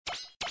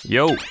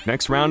Yo,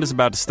 next round is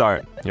about to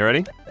start. You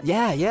ready?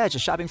 Yeah,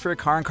 just shopping for a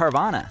car in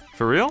Carvana.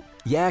 For real?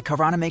 Yeah,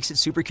 Carvana makes it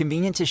super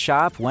convenient to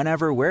shop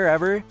whenever,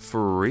 wherever.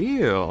 For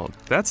real?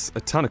 That's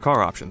a ton of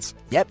car options.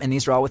 Yep, and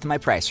these are all within my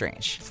price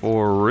range.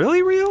 For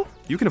really real?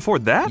 You can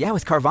afford that? Yeah,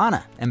 with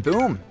Carvana. And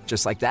boom,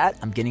 just like that,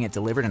 I'm getting it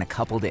delivered in a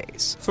couple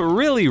days. For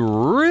really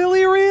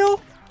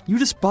real? You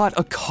just bought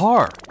a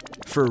car.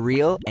 For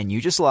real, and you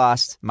just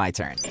lost my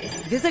turn.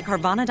 Visit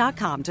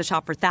Carvana.com to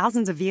shop for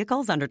thousands of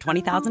vehicles under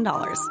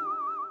 $20,000.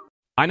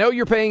 I know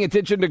you're paying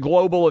attention to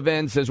global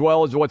events as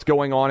well as what's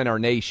going on in our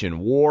nation.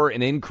 War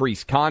and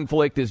increased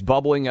conflict is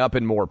bubbling up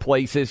in more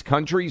places.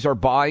 Countries are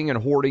buying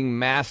and hoarding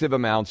massive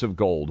amounts of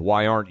gold.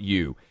 Why aren't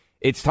you?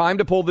 It's time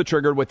to pull the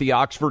trigger with the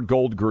Oxford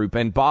Gold Group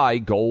and buy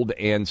gold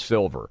and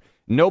silver.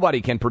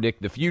 Nobody can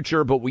predict the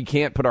future, but we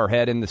can't put our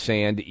head in the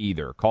sand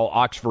either. Call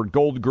Oxford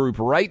Gold Group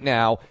right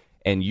now,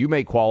 and you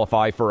may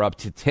qualify for up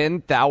to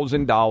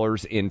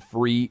 $10,000 in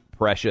free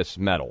precious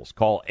metals.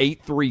 Call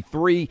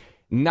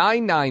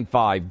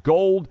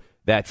 833-995-GOLD.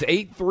 That's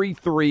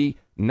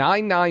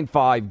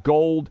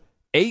 833-995-GOLD,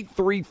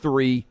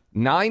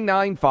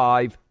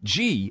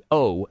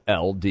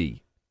 833-995-GOLD.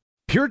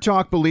 Pure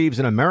Talk believes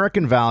in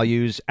American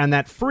values and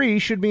that free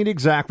should mean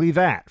exactly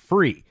that,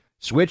 free.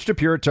 Switch to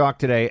Pure Talk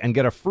today and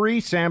get a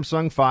free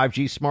Samsung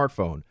 5G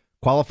smartphone.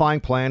 Qualifying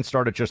plans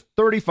start at just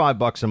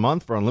 $35 a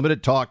month for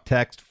unlimited talk,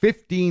 text,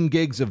 15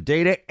 gigs of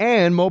data,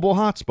 and mobile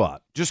hotspot.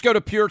 Just go to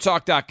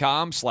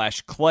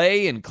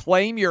puretalk.com/Clay and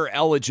claim your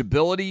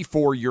eligibility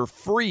for your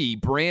free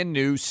brand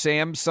new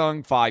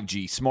Samsung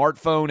 5G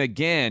smartphone.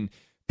 Again,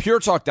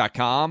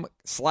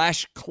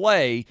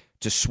 puretalk.com/Clay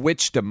to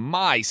switch to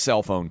my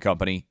cell phone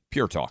company,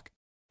 Pure Talk.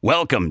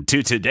 Welcome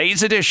to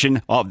today's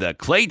edition of the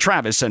Clay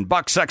Travis and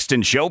Buck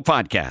Sexton Show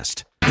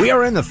podcast. We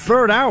are in the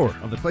third hour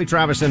of the Clay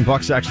Travis and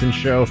Buck Sexton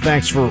Show.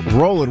 Thanks for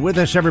rolling with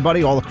us,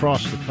 everybody, all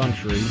across the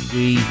country.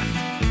 We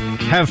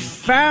have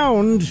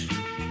found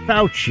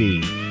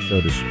Fauci,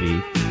 so to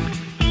speak,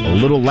 a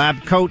little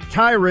lab coat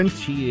tyrant.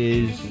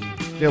 He is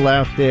still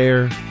out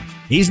there.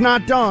 He's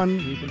not done.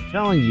 We've been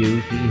telling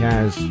you he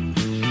has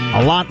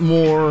a lot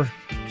more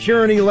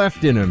tyranny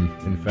left in him,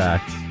 in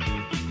fact.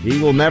 He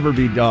will never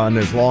be done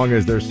as long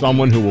as there's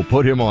someone who will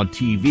put him on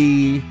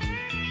TV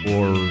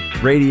or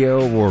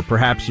radio or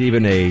perhaps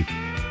even a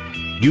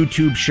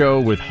YouTube show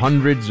with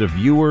hundreds of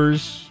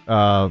viewers.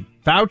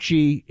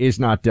 Fauci is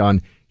not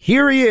done.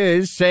 Here he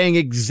is saying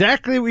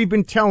exactly what we've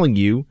been telling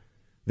you,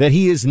 that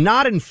he is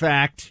not, in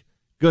fact,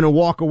 going to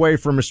walk away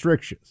from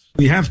restrictions.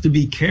 We have to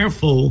be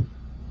careful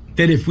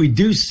that if we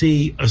do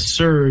see a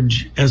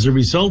surge as a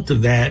result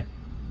of that,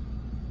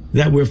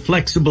 that we're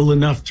flexible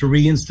enough to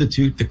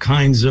reinstitute the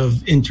kinds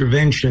of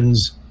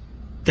interventions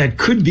that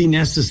could be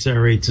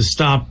necessary to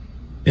stop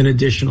an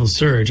additional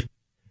surge.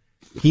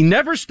 He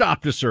never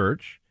stopped a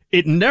surge.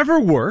 It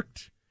never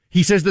worked.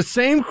 He says the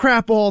same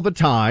crap all the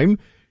time.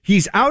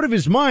 He's out of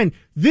his mind.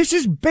 This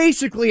is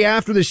basically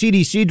after the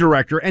CDC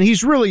director, and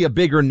he's really a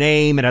bigger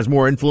name and has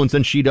more influence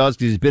than she does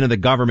because he's been in the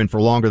government for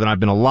longer than I've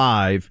been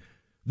alive.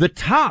 The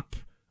top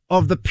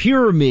of the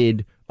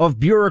pyramid of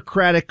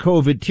bureaucratic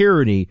COVID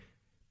tyranny.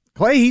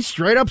 Clay, he's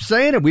straight up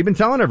saying it. We've been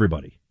telling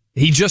everybody.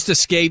 He just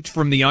escaped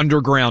from the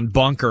underground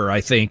bunker, I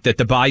think, that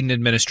the Biden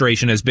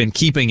administration has been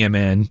keeping him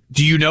in.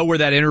 Do you know where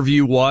that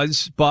interview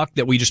was, Buck,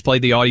 that we just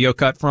played the audio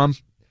cut from?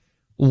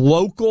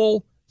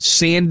 Local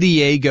San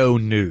Diego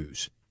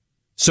news.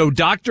 So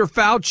Dr.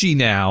 Fauci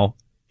now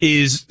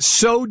is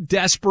so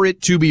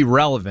desperate to be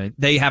relevant,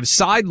 they have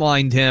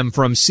sidelined him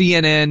from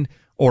CNN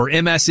or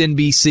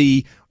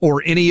MSNBC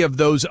or any of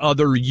those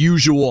other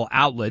usual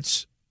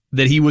outlets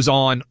that he was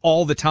on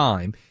all the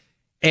time.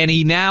 And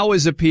he now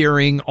is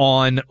appearing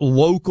on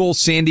local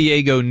San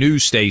Diego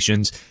news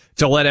stations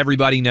to let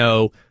everybody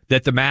know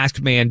that the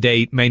mask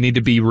mandate may need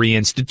to be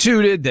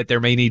reinstituted, that there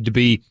may need to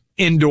be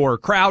indoor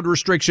crowd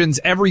restrictions,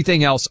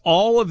 everything else,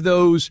 all of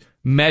those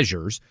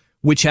measures,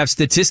 which have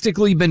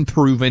statistically been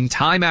proven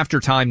time after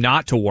time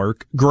not to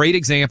work. Great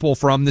example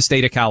from the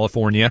state of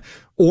California,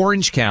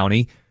 Orange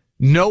County,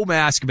 no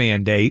mask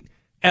mandate,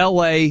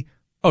 LA,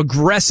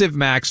 aggressive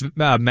mask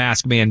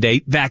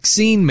mandate,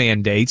 vaccine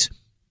mandates,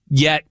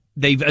 yet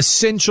they've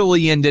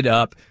essentially ended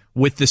up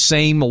with the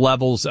same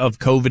levels of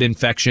COVID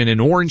infection in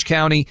Orange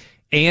County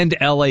and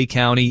LA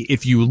County.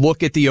 If you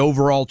look at the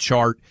overall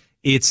chart,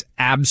 it's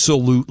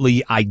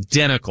absolutely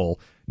identical,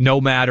 no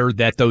matter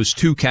that those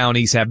two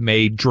counties have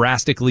made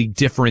drastically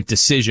different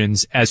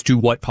decisions as to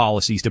what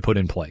policies to put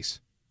in place.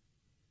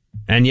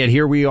 And yet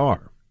here we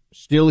are,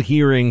 still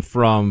hearing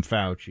from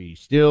Fauci,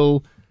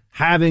 still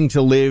having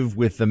to live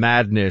with the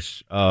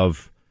madness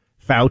of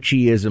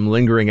Fauciism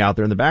lingering out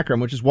there in the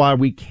background, which is why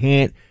we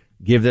can't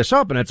give this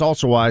up. And it's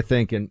also why I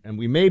think, and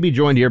we may be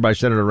joined here by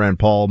Senator Rand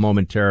Paul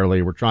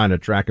momentarily. We're trying to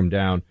track him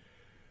down.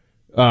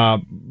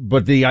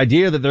 But the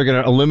idea that they're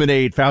going to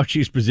eliminate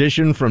Fauci's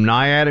position from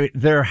NIAID,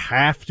 there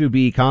have to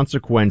be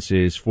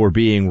consequences for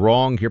being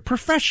wrong here,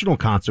 professional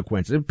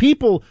consequences.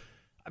 People,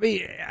 I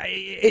mean,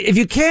 if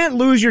you can't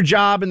lose your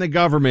job in the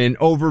government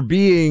over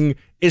being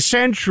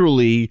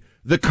essentially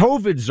the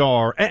COVID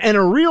czar, and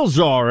a real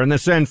czar in the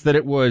sense that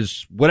it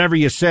was whatever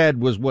you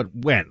said was what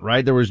went,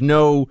 right? There was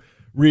no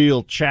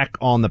real check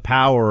on the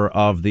power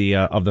of the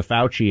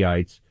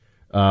Fauciites,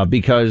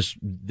 because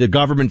the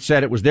government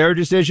said it was their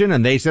decision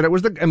and they said it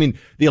was the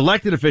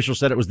elected officials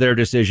said it was their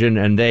decision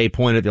and they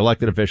pointed at the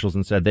elected officials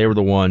and said they were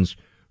the ones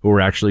who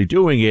were actually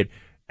doing it.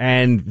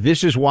 And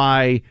this is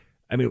why,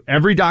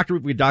 every doctor,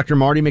 we had Dr.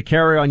 Marty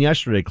McCary on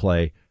yesterday,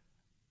 Clay.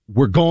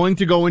 We're going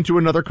to go into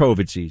another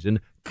COVID season.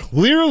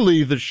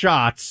 Clearly, the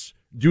shots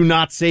do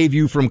not save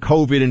you from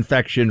COVID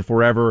infection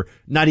forever,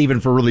 not even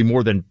for really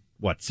more than,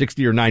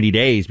 60 or 90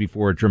 days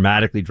before it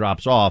dramatically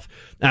drops off.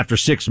 After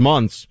 6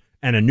 months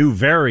and a new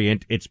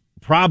variant, it's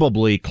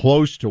probably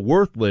close to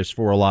worthless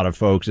for a lot of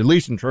folks, at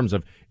least in terms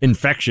of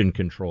infection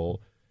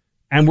control.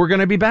 And we're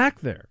going to be back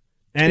there.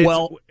 And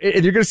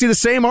you're going to see the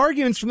same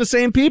arguments from the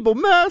same people.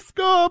 Mask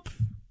up.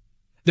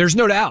 There's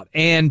no doubt.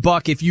 And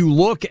Buck, if you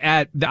look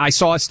at, I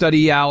saw a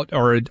study out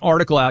or an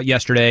article out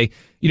yesterday,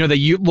 that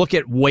you look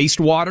at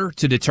wastewater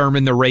to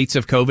determine the rates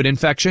of COVID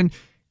infection.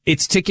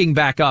 It's ticking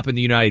back up in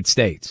the United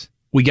States.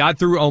 We got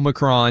through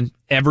Omicron.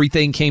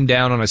 Everything came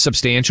down on a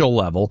substantial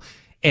level.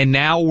 And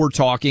now we're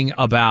talking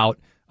about,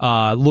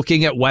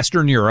 looking at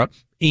Western Europe,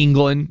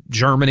 England,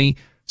 Germany.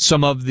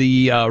 Some of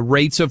the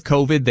rates of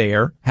COVID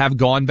there have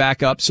gone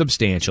back up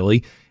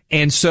substantially.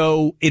 And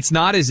so it's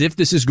not as if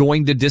this is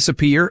going to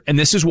disappear. And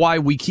this is why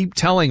we keep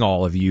telling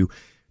all of you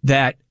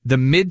that the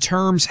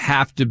midterms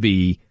have to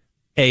be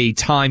a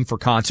time for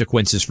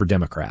consequences for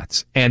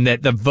Democrats, and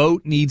that the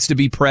vote needs to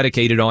be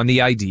predicated on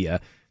the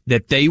idea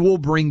that they will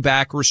bring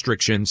back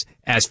restrictions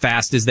as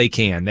fast as they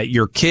can, that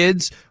your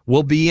kids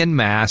will be in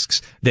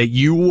masks, that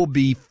you will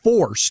be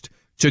forced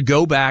to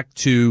go back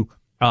to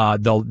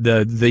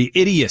the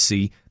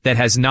idiocy that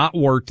has not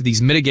worked,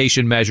 these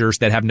mitigation measures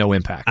that have no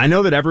impact. I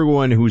know that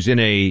everyone who's in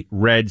a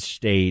red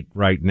state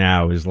right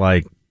now is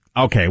like,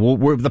 okay,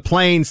 well, the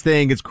planes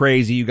thing is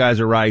crazy. You guys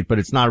are right, but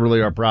it's not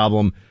really our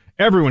problem.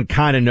 Everyone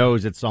kind of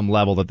knows at some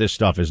level that this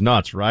stuff is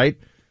nuts, right?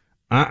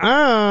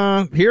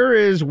 Here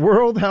is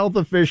World Health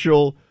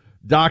official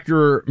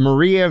Dr.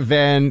 Maria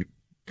Van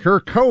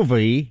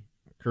Kerkhove,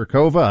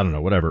 I don't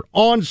know, whatever,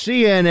 on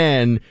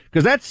CNN,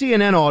 because that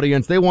CNN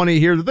audience, they want to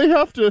hear that they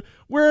have to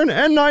wear an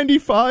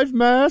N95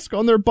 mask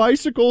on their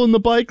bicycle in the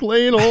bike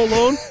lane all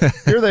alone.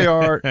 Here they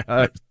are.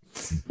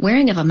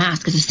 Wearing of a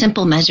mask is a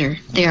simple measure.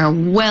 They are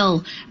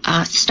well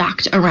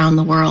stocked around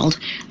the world.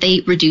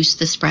 They reduce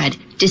the spread.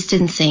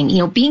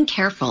 Distancing, being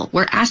careful.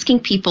 We're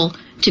asking people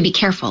to be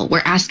careful.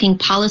 We're asking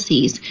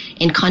policies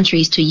in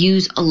countries to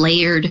use a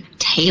layered,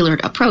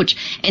 tailored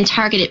approach and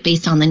target it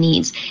based on the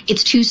needs.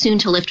 It's too soon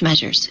to lift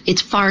measures.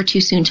 It's far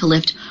too soon to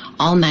lift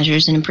all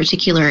measures, and in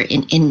particular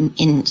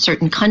in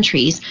certain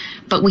countries.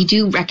 But we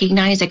do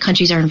recognize that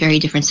countries are in very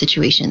different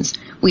situations.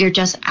 We are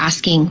just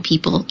asking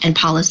people and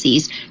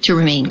policies to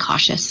remain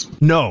cautious.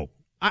 No.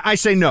 I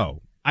say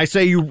no. I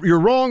say you're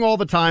wrong all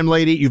the time,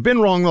 lady. You've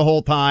been wrong the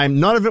whole time.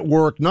 None of it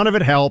worked. None of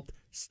it helped.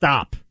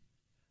 Stop.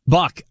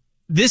 Buck,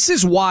 this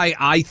is why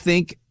I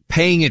think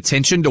paying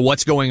attention to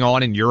what's going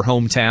on in your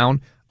hometown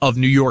of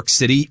New York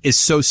City is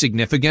so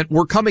significant.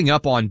 We're coming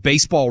up on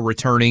baseball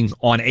returning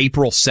on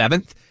April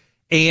 7th.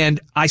 And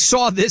I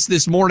saw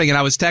this morning, and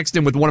I was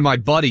texting with one of my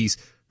buddies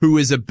who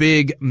is a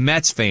big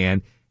Mets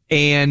fan.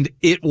 And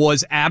it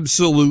was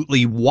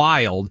absolutely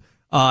wild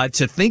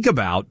to think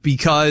about,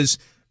 because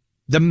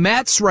the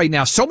Mets right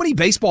now, so many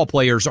baseball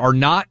players are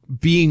not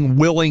being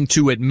willing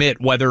to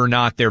admit whether or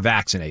not they're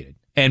vaccinated.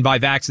 And by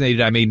vaccinated,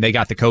 I mean they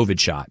got the COVID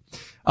shot.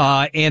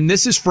 And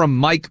this is from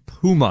Mike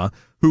Puma,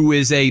 who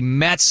is a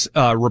Mets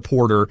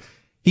reporter.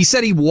 He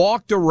said he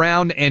walked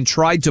around and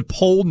tried to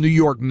poll New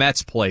York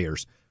Mets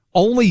players.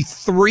 Only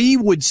 3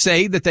 would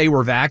say that they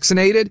were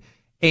vaccinated,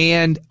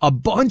 and a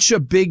bunch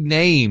of big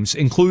names,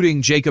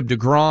 including Jacob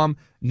deGrom,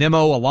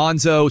 Nimmo,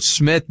 Alonso,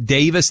 Smith,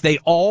 Davis, they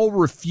all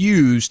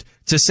refused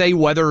to say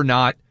whether or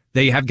not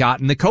they have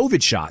gotten the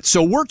COVID shot.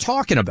 So we're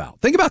talking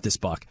about, think about this,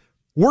 Buck.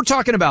 We're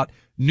talking about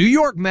New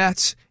York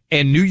Mets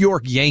and New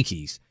York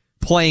Yankees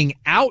playing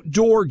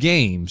outdoor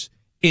games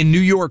in New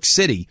York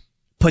City,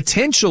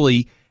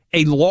 potentially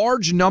a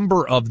large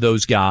number of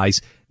those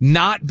guys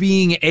not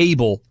being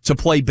able to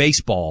play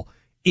baseball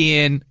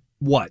in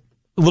a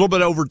little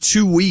bit over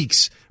 2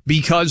 weeks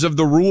because of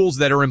the rules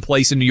that are in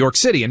place in New York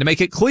City. And to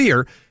make it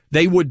clear,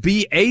 they would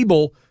be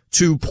able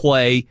to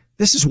play.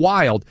 This is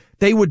wild.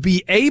 They would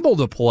be able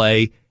to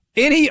play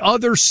any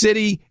other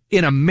city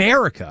in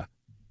America,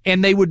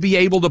 and they would be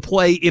able to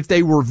play if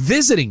they were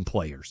visiting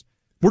players.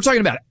 We're talking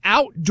about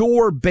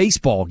outdoor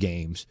baseball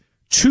games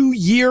 2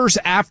 years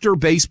after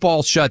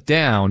baseball shut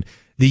down.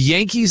 The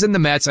Yankees and the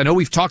Mets, I know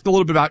we've talked a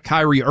little bit about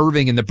Kyrie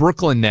Irving and the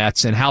Brooklyn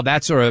Nets and how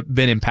that's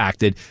been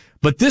impacted,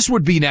 but this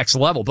would be next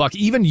level. Buck,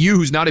 even you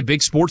who's not a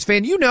big sports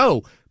fan,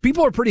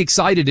 people are pretty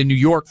excited in New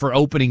York for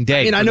opening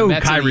day. I know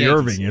who Kyrie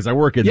Irving is. I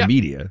work in the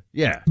media.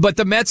 Yeah. But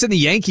the Mets and the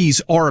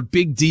Yankees are a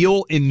big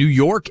deal in New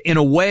York in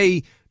a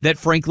way that,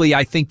 frankly,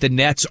 I think the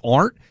Nets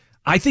aren't.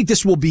 I think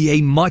this will be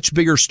a much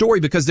bigger story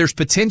because there's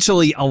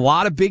potentially a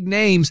lot of big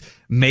names.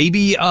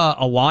 Maybe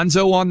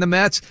Alonso on the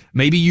Mets.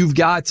 Maybe you've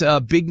got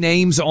big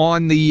names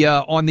on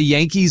the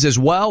Yankees as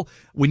well.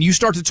 When you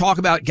start to talk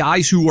about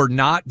guys who are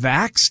not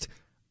vaxxed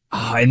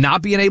and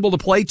not being able to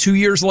play 2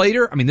 years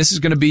later, I mean, this is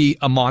going to be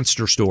a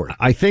monster story.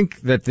 I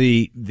think that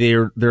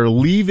they're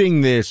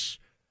leaving this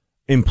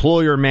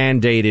employer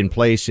mandate in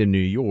place in New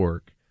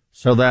York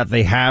so that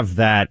they have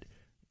that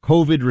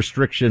COVID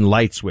restriction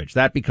light switch.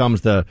 That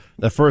becomes the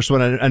first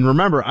one. And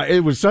remember,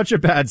 it was such a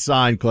bad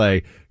sign,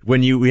 Clay,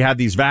 when we had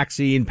these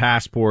vaccine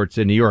passports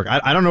in New York.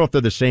 I don't know if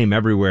they're the same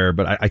everywhere,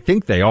 but I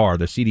think they are.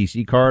 The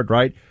CDC card,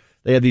 right?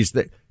 They have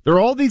there are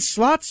all these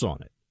slots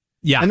on it.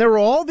 Yeah. And there were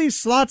all these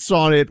slots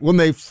on it when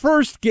they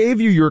first gave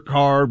you your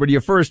card, when you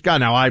first got.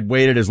 Now, I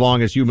waited as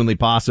long as humanly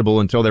possible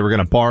until they were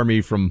going to bar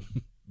me from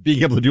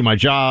being able to do my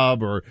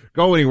job or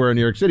go anywhere in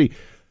New York City.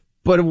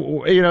 But,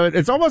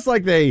 it's almost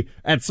like they,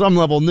 at some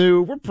level,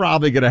 knew we're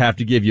probably going to have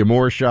to give you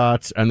more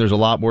shots, and there's a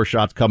lot more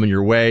shots coming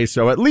your way.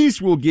 So at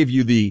least we'll give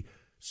you the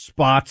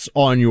spots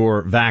on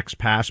your Vax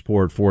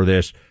passport for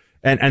this.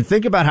 And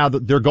think about how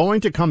they're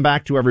going to come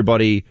back to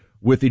everybody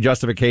with the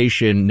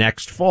justification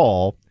next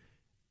fall.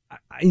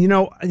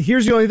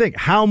 Here's the only thing.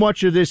 How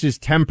much of this is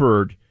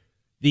tempered?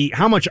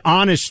 How much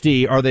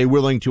honesty are they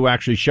willing to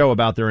actually show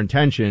about their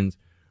intentions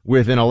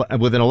with an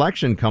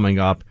election coming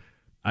up?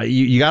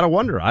 You got to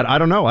wonder. I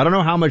don't know. I don't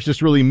know how much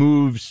this really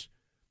moves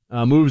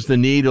the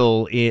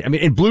needle.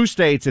 In blue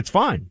states, it's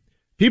fine.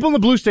 People in the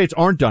blue states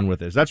aren't done with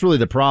this. That's really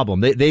the problem.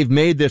 They've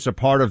made this a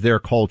part of their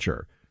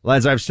culture.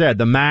 As I've said,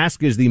 the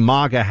mask is the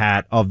MAGA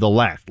hat of the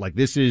left. Like,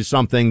 this is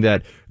something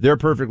that they're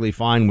perfectly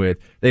fine with.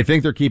 They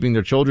think they're keeping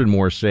their children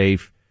more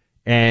safe.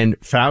 And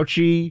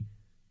Fauci,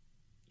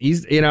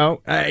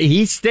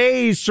 he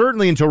stays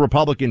certainly until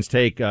Republicans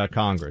take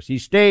Congress. He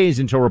stays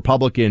until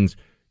Republicans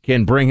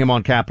can bring him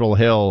on Capitol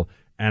Hill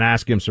and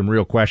ask him some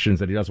real questions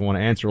that he doesn't want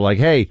to answer, like,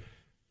 hey,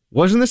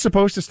 wasn't this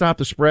supposed to stop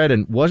the spread,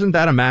 and wasn't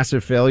that a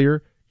massive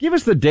failure? Give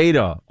us the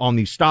data on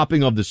the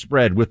stopping of the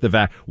spread with the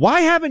vaccine.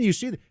 Why haven't you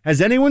seen that?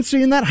 Has anyone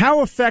seen that?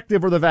 How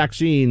effective are the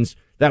vaccines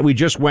that we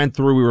just went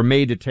through, we were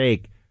made to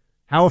take?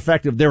 How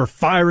effective? They were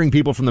firing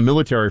people from the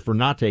military for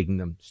not taking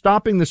them.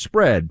 Stopping the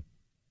spread.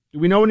 Do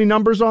we know any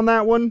numbers on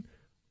that one?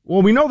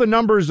 Well, we know the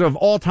numbers of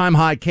all-time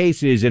high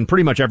cases in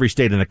pretty much every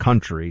state in the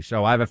country,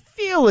 so I have a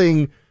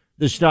feeling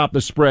the stop the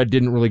spread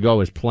didn't really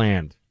go as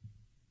planned.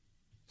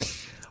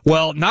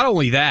 Well, not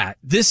only that,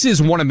 this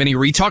is one of many.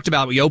 We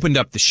opened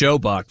up the show,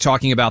 Buck,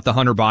 talking about the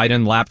Hunter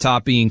Biden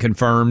laptop being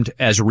confirmed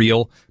as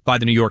real by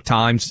the New York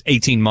Times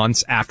 18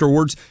 months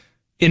afterwards.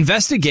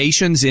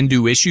 Investigations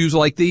into issues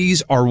like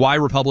these are why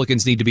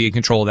Republicans need to be in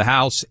control of the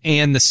House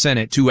and the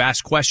Senate to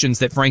ask questions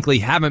that, frankly,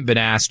 haven't been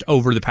asked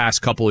over the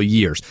past couple of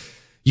years.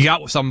 You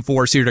got something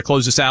for us here to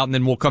close this out, and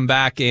then we'll come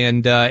back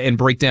and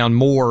break down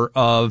more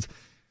of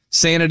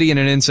sanity in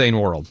an insane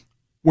world.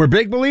 We're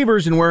big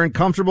believers in wearing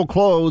comfortable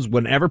clothes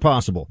whenever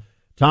possible.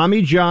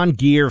 Tommy John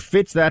gear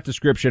fits that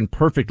description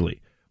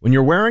perfectly. When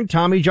you're wearing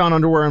Tommy John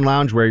underwear and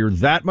loungewear, you're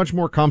that much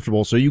more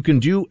comfortable, so you can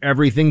do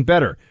everything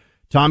better.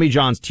 Tommy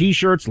John's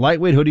t-shirts,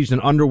 lightweight hoodies,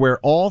 and underwear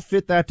all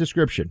fit that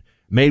description.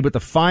 Made with the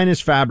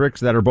finest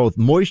fabrics that are both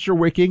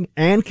moisture-wicking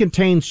and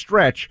contain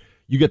stretch,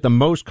 you get the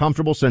most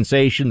comfortable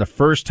sensation the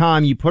first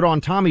time you put on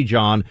Tommy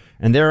John,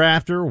 and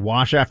thereafter,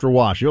 wash after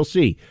wash. You'll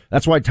see.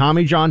 That's why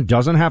Tommy John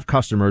doesn't have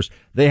customers.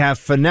 They have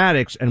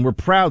fanatics, and we're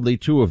proudly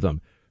two of them.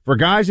 For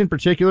guys in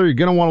particular, you're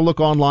going to want to look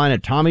online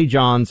at Tommy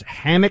John's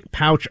hammock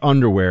pouch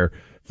underwear.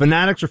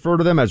 Fanatics refer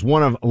to them as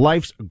one of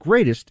life's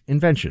greatest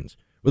inventions.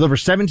 With over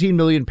 17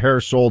 million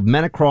pairs sold,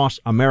 men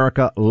across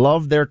America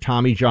love their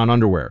Tommy John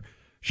underwear.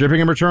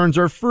 Shipping and returns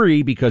are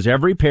free because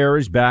every pair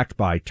is backed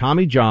by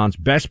Tommy John's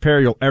best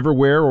pair you'll ever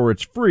wear or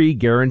it's free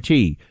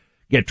guarantee.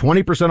 Get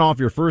 20% off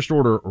your first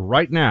order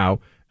right now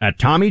at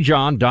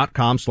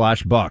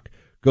TommyJohn.com/buck.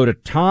 Go to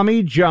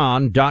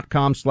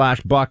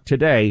TommyJohn.com/buck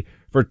today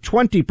for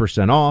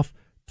 20% off.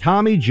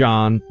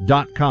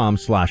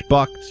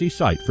 TommyJohn.com/buck. See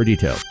site for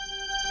details.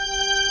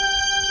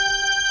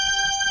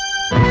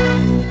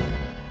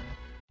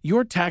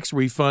 Your tax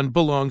refund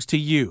belongs to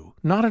you,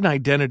 not an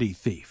identity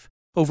thief.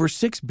 Over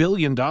 $6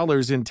 billion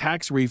in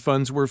tax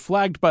refunds were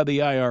flagged by the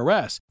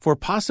IRS for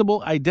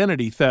possible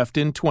identity theft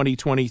in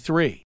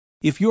 2023.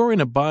 If you're in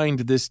a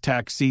bind this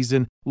tax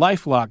season,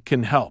 LifeLock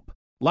can help.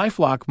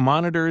 LifeLock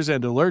monitors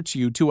and alerts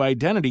you to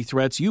identity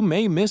threats you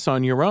may miss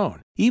on your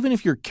own, even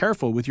if you're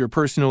careful with your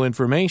personal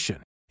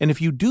information. And if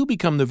you do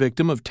become the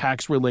victim of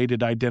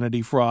tax-related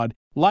identity fraud,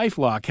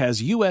 LifeLock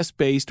has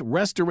U.S.-based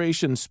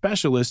restoration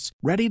specialists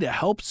ready to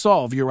help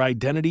solve your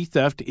identity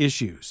theft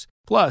issues.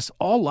 Plus,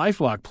 all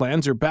LifeLock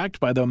plans are backed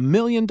by the $1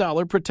 Million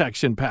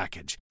Protection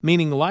Package,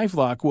 meaning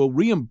LifeLock will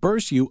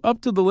reimburse you up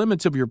to the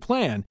limits of your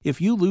plan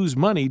if you lose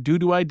money due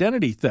to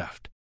identity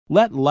theft.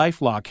 Let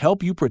LifeLock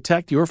help you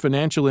protect your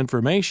financial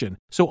information,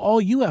 so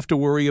all you have to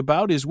worry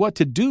about is what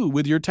to do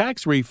with your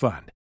tax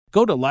refund.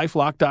 Go to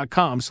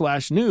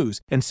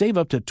LifeLock.com/news and save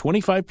up to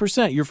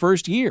 25% your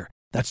first year.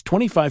 That's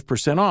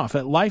 25% off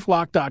at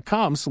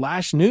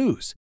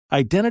LifeLock.com/news.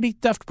 Identity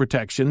theft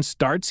protection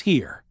starts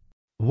here.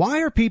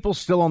 Why are people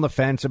still on the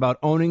fence about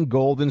owning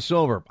gold and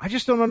silver? I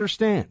just don't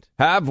understand.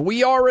 Have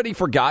we already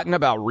forgotten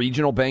about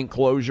regional bank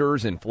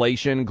closures,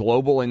 inflation,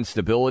 global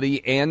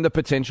instability, and the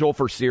potential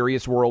for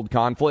serious world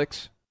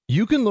conflicts?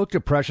 You can look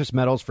to precious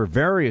metals for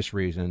various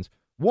reasons.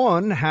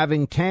 1,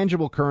 having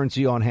tangible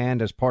currency on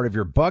hand as part of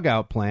your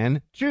bug-out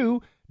plan.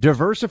 2,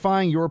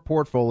 diversifying your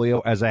portfolio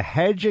as a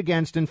hedge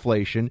against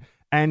inflation.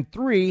 And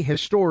 3,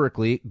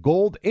 historically,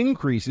 gold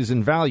increases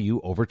in value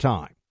over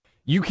time.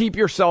 You keep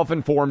yourself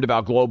informed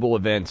about global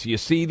events. You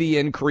see the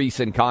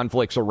increase in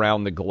conflicts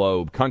around the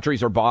globe.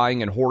 Countries are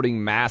buying and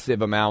hoarding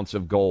massive amounts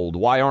of gold.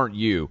 Why aren't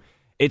you?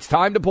 It's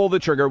time to pull the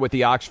trigger with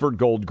the Oxford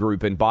Gold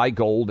Group and buy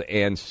gold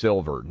and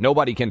silver.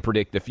 Nobody can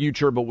predict the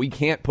future, but we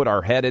can't put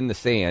our head in the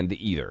sand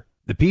either.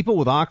 The people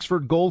with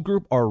Oxford Gold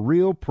Group are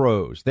real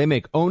pros. They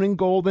make owning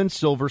gold and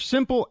silver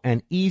simple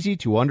and easy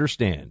to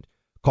understand.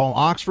 Call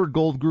Oxford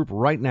Gold Group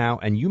right now,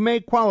 and you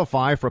may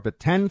qualify for up to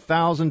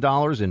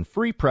 $10,000 in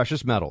free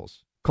precious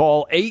metals.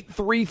 Call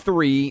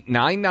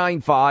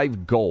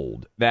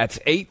 833-995-GOLD. That's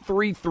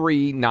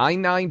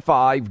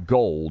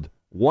 833-995-GOLD.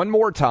 One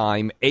more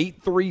time,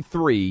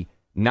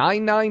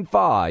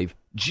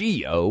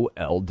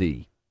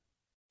 833-995-GOLD.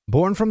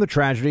 Born from the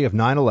tragedy of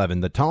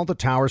 9/11, the Tunnel to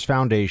Towers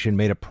Foundation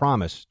made a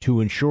promise to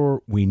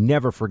ensure we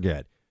never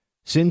forget.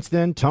 Since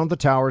then, Tunnel to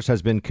Towers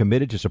has been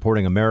committed to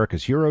supporting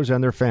America's heroes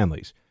and their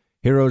families.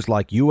 Heroes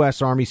like U.S.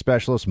 Army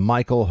Specialist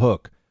Michael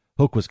Hook.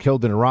 Hook was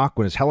killed in Iraq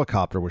when his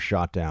helicopter was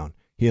shot down.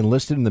 He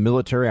enlisted in the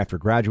military after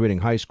graduating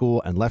high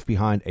school and left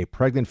behind a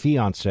pregnant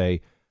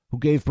fiancée who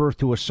gave birth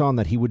to a son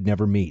that he would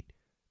never meet.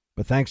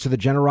 But thanks to the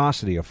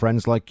generosity of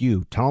friends like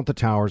you, Tunnel to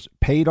Towers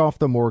paid off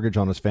the mortgage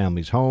on his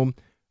family's home,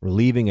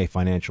 relieving a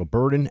financial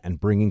burden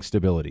and bringing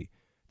stability.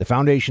 The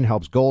foundation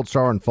helps Gold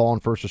Star and fallen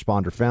first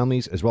responder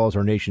families, as well as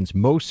our nation's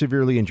most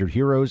severely injured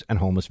heroes and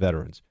homeless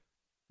veterans.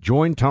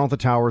 Join Tunnel to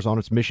Towers on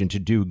its mission to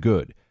do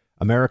good.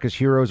 America's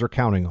heroes are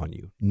counting on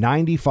you.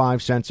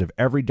 95 cents of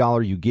every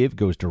dollar you give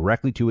goes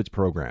directly to its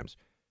programs.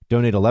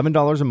 Donate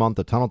 $11 a month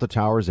to Tunnel to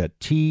Towers at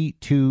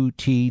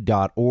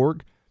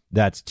T2T.org.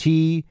 That's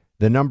T2T.org.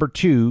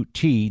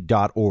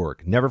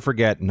 Never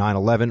forget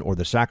 9/11 or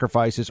the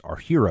sacrifices our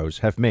heroes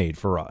have made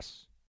for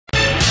us.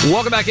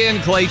 Welcome back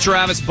in, Clay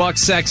Travis, Buck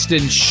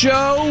Sexton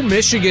Show.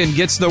 Michigan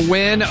gets the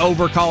win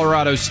over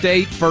Colorado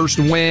State. First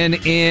win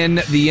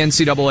in the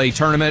NCAA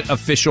Tournament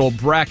Official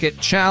Bracket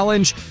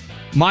Challenge.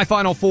 My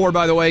Final Four,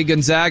 by the way,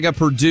 Gonzaga,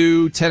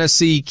 Purdue,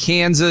 Tennessee,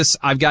 Kansas.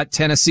 I've got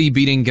Tennessee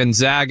beating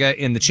Gonzaga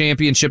in the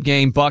championship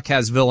game. Buck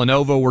has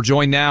Villanova. We're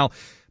joined now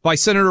by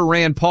Senator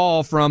Rand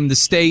Paul from the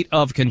state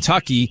of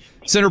Kentucky.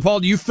 Senator Paul,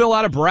 do you fill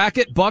out a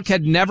bracket? Buck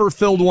had never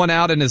filled one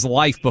out in his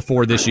life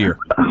before this year.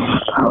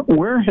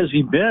 Where has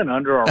he been?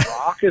 Under a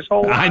rock his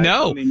whole life? I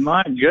know. I mean,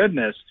 my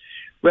goodness.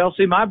 Well,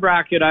 see, my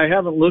bracket, I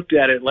haven't looked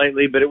at it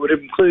lately, but it would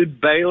include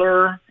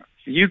Baylor,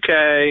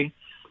 UK,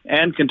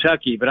 and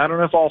Kentucky. But I don't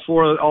know if all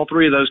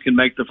three of those can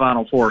make the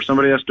Final Four.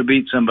 Somebody has to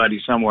beat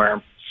somebody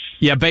somewhere.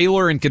 Yeah,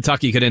 Baylor and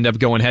Kentucky could end up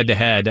going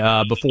head-to-head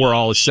before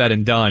all is said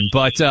and done.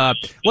 But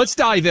let's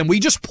dive in. We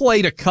just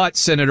played a cut,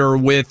 Senator,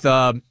 with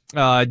Dr.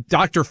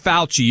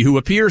 Fauci, who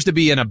appears to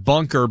be in a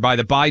bunker by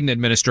the Biden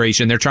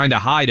administration. They're trying to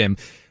hide him.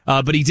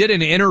 But he did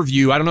an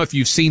interview, I don't know if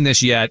you've seen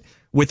this yet,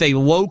 with a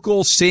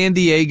local San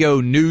Diego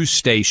news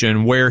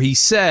station where he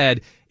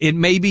said it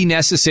may be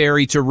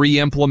necessary to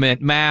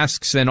re-implement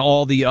masks and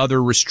all the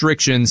other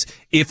restrictions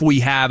if we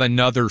have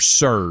another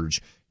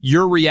surge.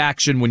 Your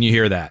reaction when you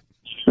hear that?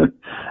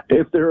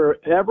 If there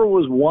ever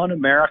was one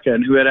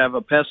American who would have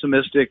a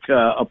pessimistic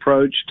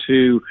approach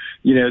to,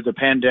 the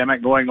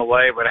pandemic going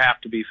away, it would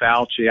have to be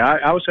Fauci.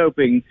 I was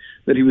hoping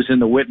that he was in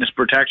the witness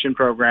protection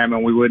program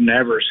and we wouldn't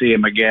ever see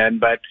him again,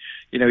 but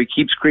he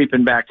keeps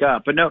creeping back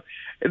up. But no,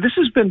 this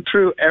has been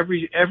true at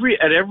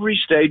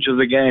every stage of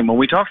the game. When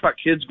we talked about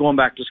kids going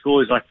back to school,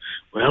 he's like,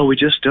 well, we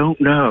just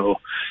don't know.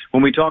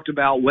 When we talked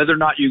about whether or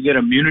not you get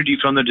immunity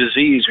from the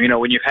disease,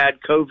 when you've had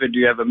COVID, do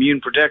you have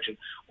immune protection?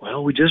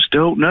 Well, we just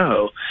don't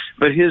know.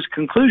 But his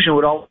conclusion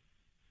would all.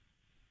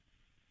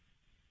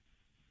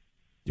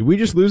 Did we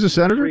just lose a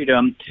senator?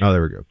 Freedom. Oh,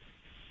 there we go.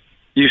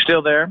 You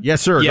still there?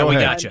 Yes, sir. Yeah, Go we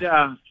ahead. got you.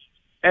 And,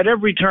 at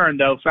every turn,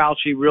 though,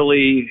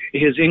 Fauci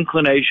his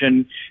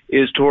inclination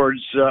is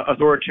towards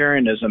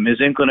authoritarianism. His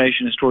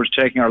inclination is towards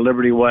taking our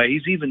liberty away.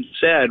 He's even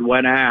said,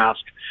 when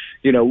asked,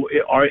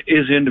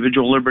 is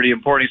individual liberty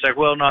important? He's like,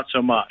 well, not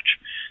so much.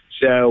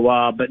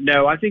 So, but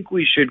no, I think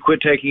we should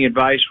quit taking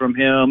advice from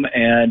him.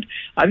 And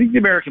I think the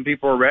American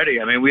people are ready.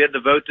 I mean, we had the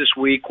vote this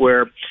week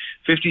where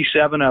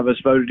 57 of us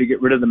voted to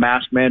get rid of the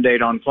mask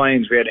mandate on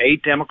planes. We had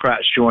 8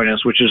 Democrats join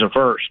us, which is a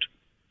first.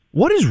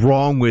 What is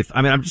wrong with,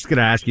 I'm just going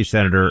to ask you,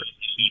 Senator,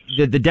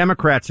 the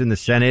Democrats in the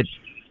Senate,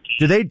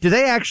 do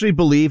they actually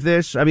believe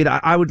this? I mean,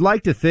 I would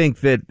like to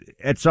think that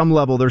at some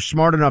level they're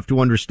smart enough to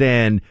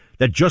understand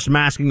that just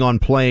masking on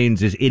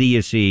planes is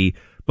idiocy,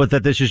 but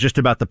that this is just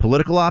about the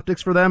political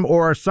optics for them?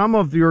 Or are some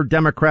of your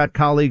Democrat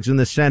colleagues in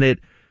the Senate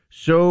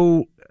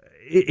so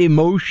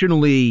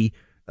emotionally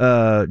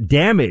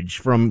damaged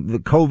from the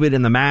COVID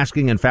and the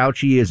masking and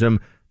Fauciism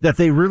that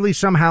they really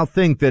somehow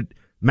think that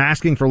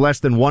masking for less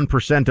than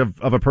 1%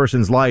 of a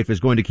person's life is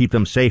going to keep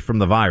them safe from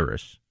the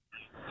virus?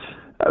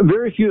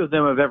 Very few of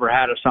them have ever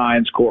had a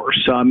science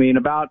course. I mean,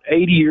 about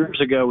 80 years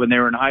ago when they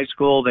were in high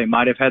school, they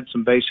might have had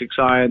some basic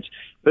science,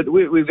 but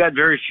we've got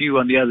very few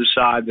on the other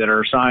side that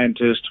are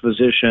scientists,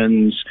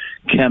 physicians,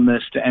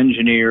 chemists,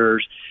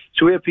 engineers.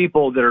 So we have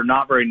people that are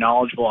not very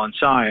knowledgeable on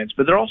science,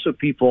 but there are also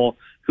people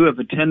who have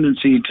a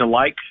tendency to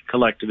like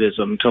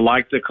collectivism, to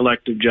like the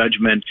collective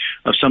judgment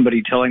of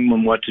somebody telling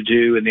them what to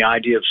do and the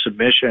idea of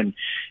submission.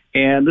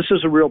 And this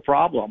is a real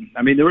problem.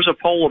 I mean, there was a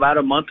poll about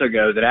a month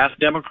ago that asked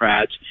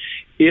Democrats,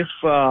 if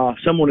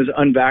someone is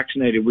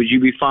unvaccinated, would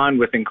you be fine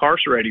with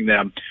incarcerating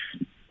them?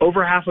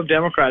 Over half of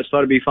Democrats thought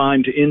it'd be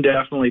fine to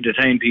indefinitely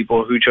detain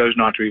people who chose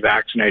not to be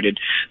vaccinated.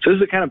 So this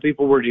is the kind of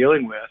people we're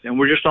dealing with. And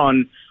we're just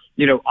on,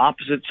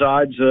 opposite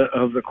sides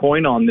of the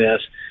coin on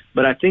this.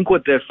 But I think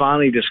what they've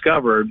finally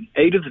discovered,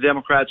 8 of the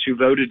Democrats who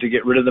voted to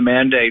get rid of the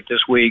mandate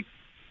this week,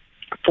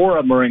 4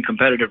 of them are in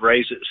competitive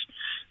races.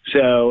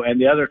 So,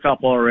 and the other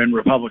couple are in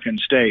Republican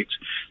states.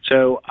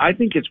 So I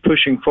think it's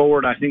pushing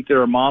forward. I think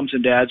there are moms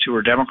and dads who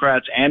are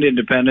Democrats and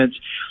independents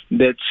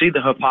that see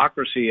the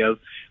hypocrisy of,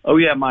 oh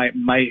yeah, my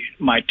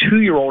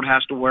 2-year-old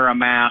has to wear a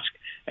mask,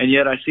 and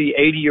yet I see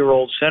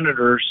 80-year-old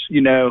senators,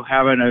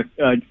 having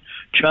a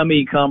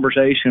chummy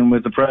conversation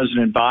with the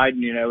President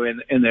Biden,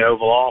 in the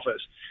Oval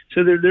Office.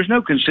 So there's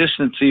no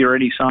consistency or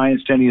any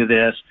science to any of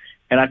this.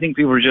 And I think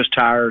people are just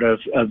tired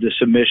of the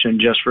submission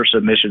just for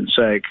submission's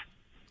sake.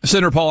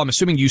 Senator Paul, I'm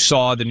assuming you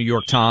saw the New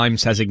York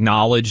Times has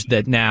acknowledged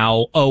that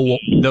now,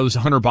 those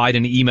Hunter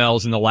Biden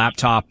emails in the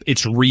laptop,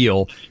 it's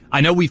real. I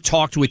know we've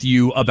talked with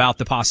you about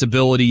the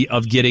possibility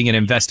of getting an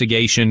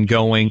investigation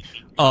going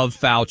of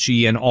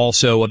Fauci and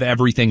also of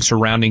everything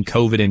surrounding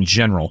COVID in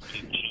general.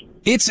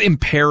 It's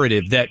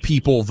imperative that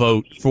people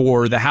vote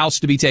for the House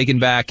to be taken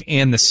back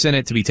and the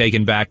Senate to be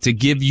taken back to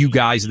give you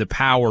guys the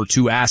power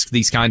to ask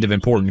these kind of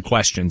important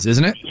questions,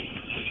 isn't it?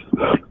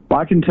 Well,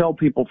 I can tell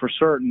people for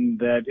certain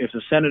that if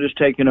the Senate is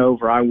taken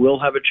over, I will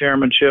have a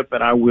chairmanship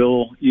and I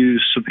will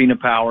use subpoena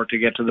power to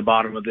get to the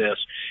bottom of this.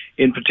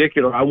 In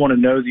particular, I want to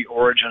know the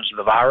origins of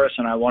the virus,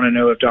 and I want to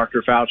know if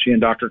Dr. Fauci and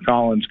Dr.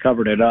 Collins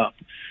covered it up.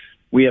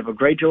 We have a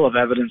great deal of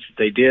evidence that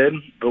they did,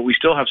 but we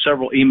still have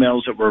several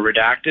emails that were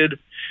redacted,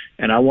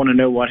 and I want to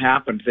know what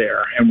happened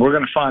there. And we're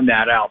going to find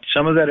that out.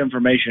 Some of that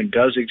information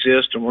does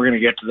exist, and we're going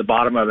to get to the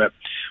bottom of it.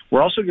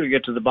 We're also going to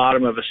get to the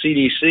bottom of a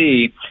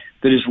CDC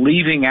that is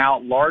leaving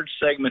out large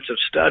segments of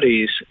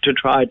studies to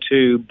try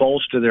to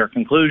bolster their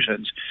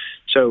conclusions.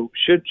 So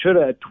should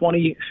a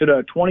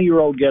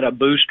 20-year-old get a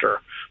booster,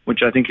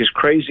 which I think is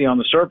crazy on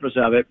the surface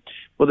of it?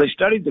 Well, they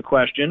studied the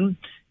question,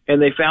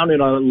 and they found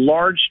in a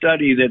large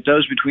study that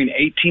those between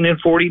 18 and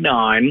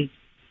 49,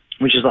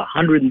 which is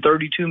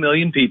 132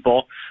 million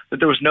people, that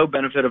there was no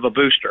benefit of a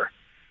booster.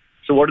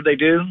 So what did they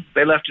do?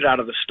 They left it out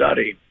of the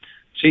study.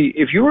 See,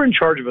 if you were in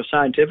charge of a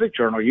scientific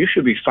journal, you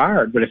should be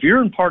fired. But if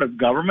you're in part of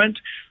government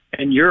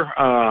and you're,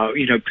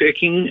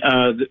 picking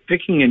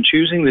and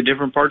choosing the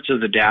different parts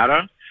of the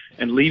data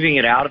and leaving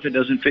it out if it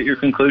doesn't fit your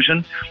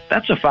conclusion,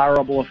 that's a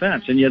fireable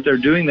offense. And yet they're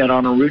doing that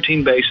on a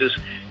routine basis,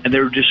 and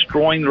they're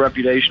destroying the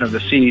reputation of the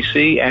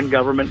CDC and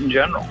government in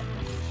general.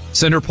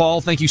 Senator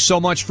Paul, thank you so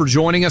much for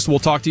joining us. We'll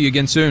talk to you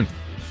again soon.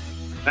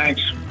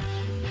 Thanks.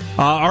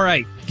 All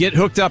right. Get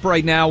hooked up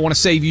right now. I want to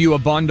save you a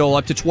bundle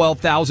up to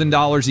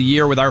 $12,000 a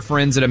year with our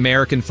friends at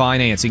American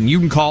Financing. You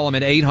can call them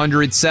at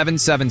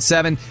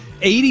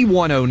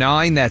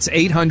 800-777-8109. That's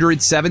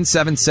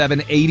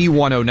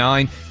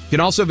 800-777-8109. You can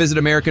also visit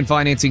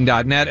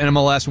AmericanFinancing.net,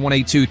 NMLS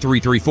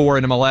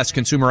 182334,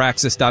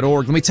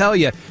 NMLSConsumerAccess.org. Let me tell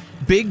you,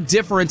 big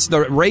difference.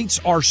 The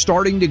rates are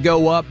starting to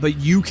go up, but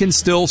you can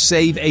still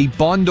save a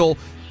bundle.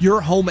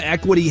 Your home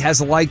equity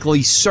has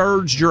likely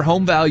surged. Your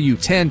home value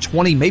 10,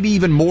 20, maybe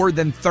even more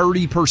than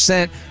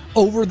 30%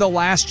 over the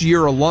last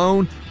year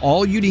alone.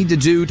 All you need to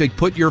do to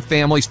put your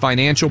family's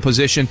financial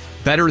position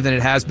better than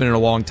it has been in a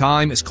long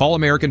time is call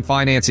American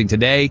Financing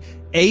today.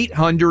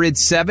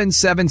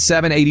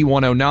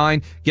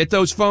 800-777-8109. Get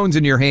those phones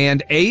in your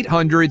hand.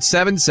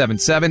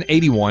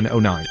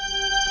 800-777-8109.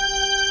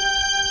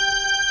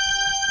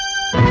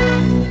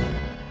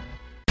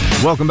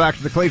 Welcome back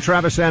to the Clay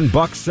Travis and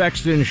Buck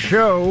Sexton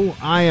Show.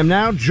 I am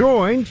now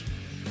joined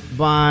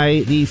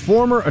by the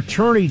former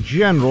Attorney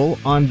General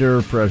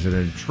under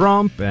President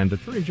Trump and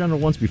Attorney General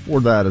once before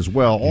that as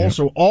well. Yep.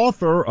 Also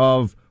author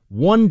of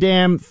One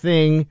Damn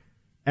Thing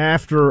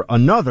After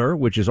Another,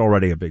 which is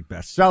already a big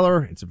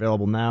bestseller. It's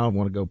available now.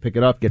 Want to go pick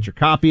it up, get your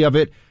copy of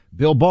it.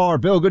 Bill Barr.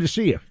 Bill, good to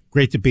see you.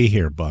 Great to be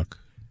here, Buck.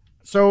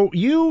 So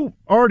you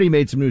already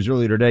made some news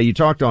earlier today. You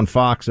talked on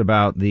Fox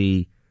about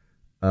the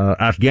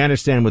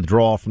Afghanistan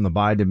withdrawal from the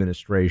Biden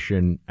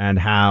administration and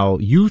how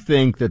you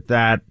think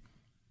that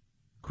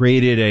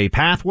created a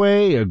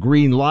pathway, a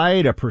green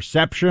light, a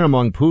perception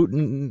among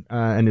Putin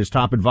and his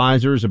top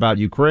advisors about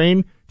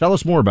Ukraine. Tell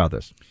us more about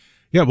this.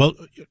 Yeah, well,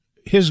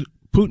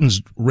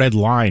 Putin's red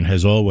line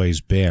has always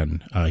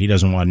been he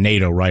doesn't want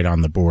NATO right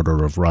on the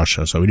border of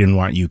Russia, so he didn't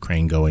want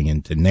Ukraine going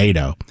into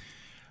NATO.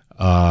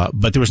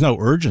 But there was no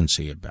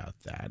urgency about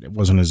that. It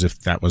wasn't as if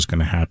that was going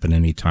to happen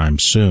anytime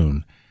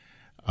soon.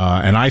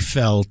 And I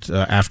felt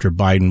after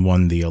Biden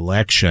won the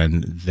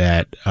election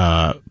that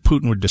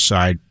Putin would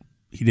decide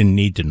he didn't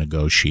need to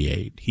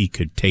negotiate. He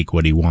could take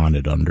what he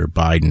wanted under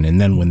Biden.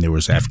 And then when there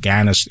was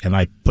Afghanistan, and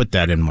I put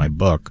that in my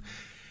book,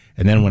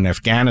 and then when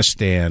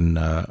Afghanistan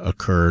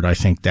occurred, I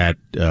think that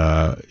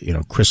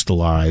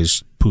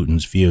crystallized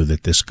Putin's view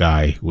that this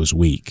guy was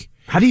weak.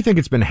 How do you think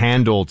it's been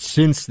handled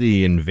since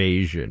the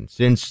invasion,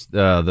 since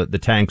the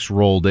tanks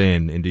rolled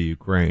into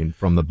Ukraine,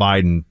 from the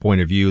Biden point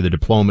of view, the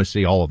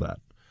diplomacy, all of that?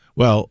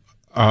 Well,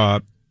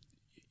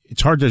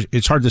 it's hard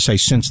to say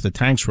since the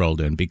tanks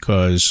rolled in,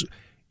 because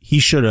he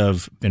should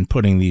have been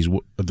putting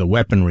the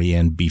weaponry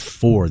in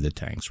before the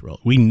tanks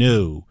rolled. We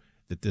knew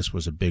that this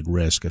was a big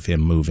risk of him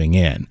moving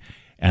in,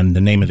 and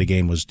the name of the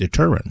game was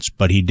deterrence.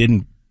 But he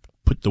didn't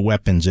put the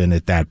weapons in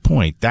at that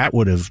point. That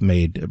would have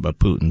made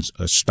Putin's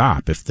a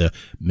stop if the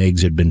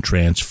MiGs had been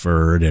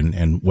transferred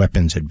and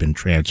weapons had been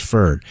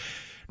transferred.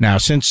 Now,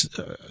 since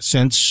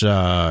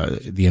the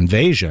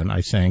invasion,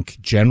 I think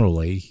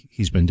generally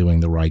he's been doing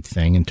the right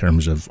thing in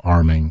terms of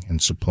arming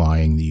and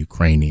supplying the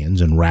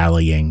Ukrainians and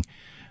rallying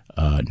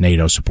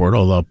NATO support,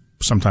 although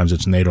sometimes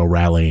it's NATO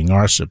rallying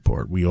our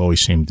support. We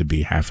always seem to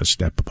be half a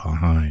step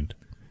behind.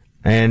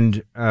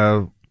 And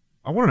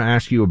I want to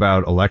ask you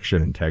about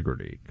election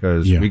integrity,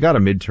 because we got a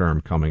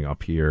midterm coming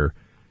up here.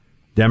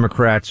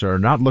 Democrats are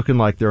not looking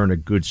like they're in a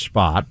good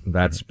spot.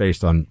 That's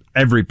based on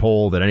every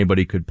poll that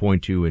anybody could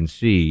point to and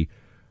see.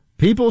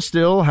 People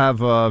still have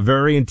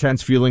very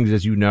intense feelings,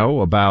 as you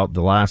know, about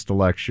the last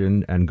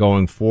election, and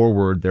going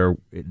forward,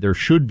 there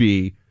should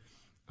be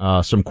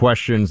some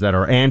questions that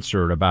are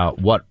answered about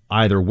what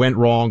either went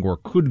wrong or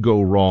could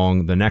go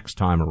wrong the next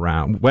time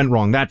around. Went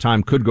wrong that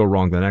time, could go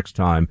wrong the next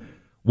time.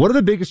 What are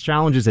the biggest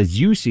challenges, as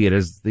you see it,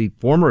 as the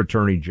former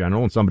Attorney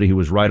General and somebody who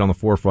was right on the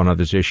forefront of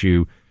this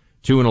issue,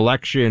 to an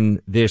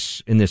election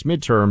in this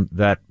midterm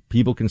that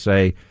people can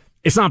say,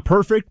 it's not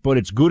perfect, but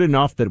it's good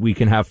enough that we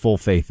can have full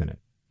faith in it?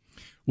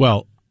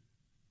 Well,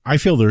 I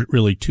feel there are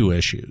really two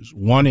issues.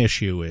 One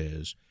issue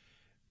is,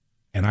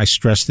 and I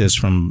stress this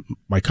from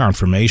my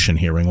confirmation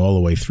hearing all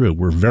the way through,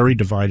 we're a very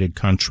divided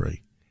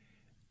country.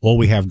 All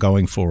we have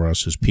going for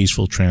us is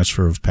peaceful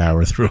transfer of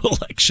power through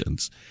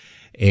elections.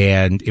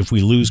 And if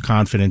we lose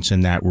confidence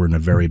in that, we're in a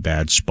very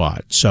bad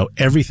spot. So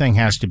everything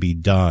has to be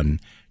done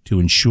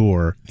to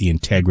ensure the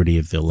integrity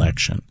of the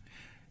election.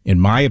 In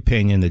my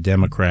opinion, the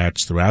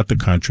Democrats throughout the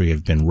country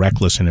have been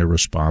reckless and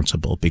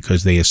irresponsible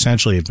because they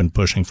essentially have been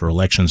pushing for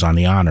elections on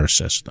the honor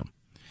system.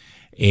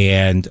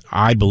 And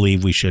I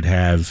believe we should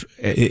have,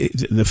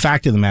 the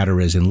fact of the matter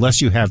is,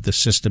 unless you have the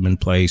system in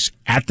place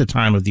at the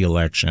time of the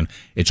election,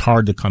 it's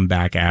hard to come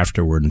back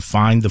afterward and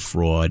find the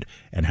fraud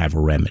and have a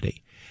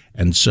remedy.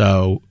 And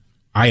so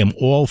I am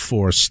all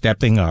for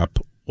stepping up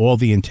all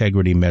the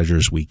integrity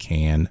measures we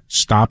can,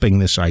 stopping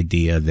this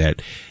idea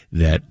that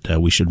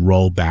we should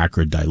roll back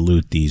or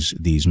dilute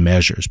these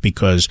measures.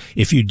 Because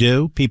if you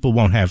do, people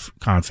won't have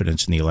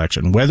confidence in the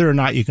election. Whether or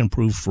not you can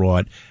prove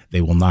fraud,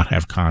 they will not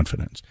have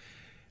confidence.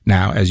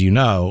 Now, as you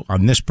know,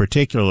 on this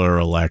particular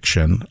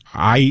election,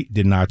 I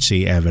did not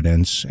see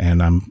evidence,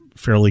 and I'm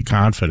fairly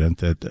confident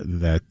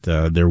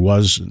that there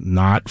was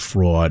not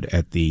fraud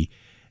at the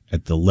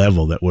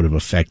level that would have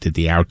affected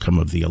the outcome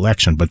of the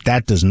election. But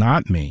that does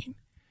not mean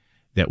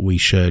that we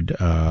should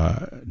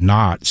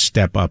not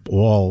step up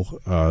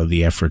all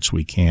the efforts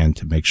we can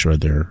to make sure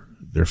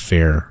they're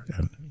fair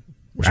and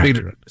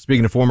accurate.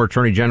 Speaking of former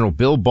Attorney General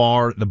Bill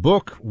Barr, the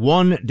book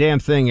One Damn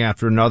Thing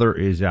After Another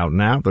is out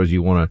now. Those of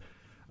you who want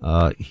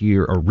to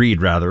hear or read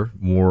rather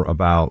more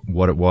about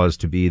what it was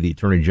to be the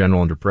Attorney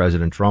General under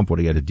President Trump, what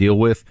he had to deal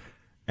with.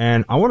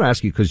 And I want to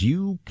ask you, because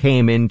you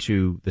came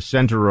into the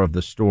center of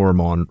the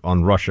storm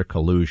on Russia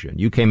collusion.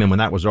 You came in when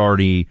that was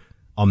already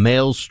a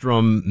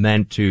maelstrom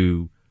meant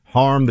to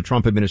harm the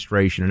Trump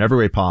administration in every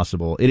way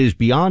possible. It is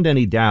beyond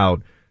any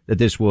doubt that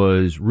this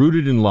was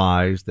rooted in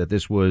lies, that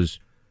this was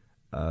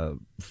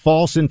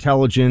false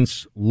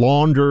intelligence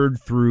laundered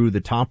through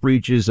the top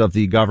reaches of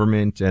the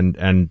government.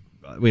 And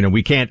you know,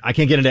 I can't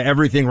get into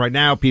everything right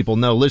now. People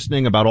know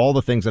listening about all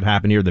the things that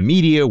happen here, the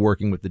media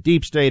working with the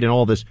deep state and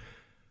all this.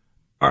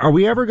 Are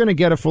we ever going to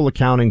get a full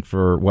accounting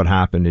for what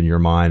happened in your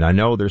mind? I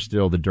know there's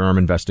still the Durham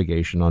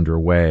investigation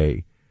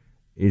underway.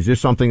 Is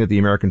this something that the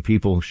American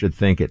people should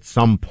think at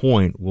some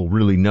point will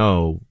really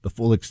know the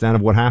full extent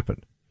of what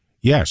happened?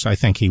 Yes, I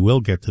think he will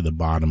get to the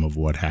bottom of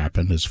what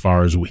happened as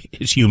far as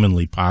is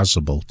humanly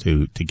possible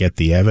to get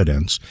the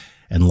evidence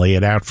and lay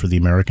it out for the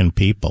American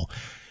people.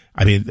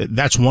 I mean,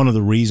 that's one of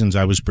the reasons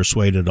I was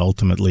persuaded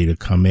ultimately to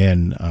come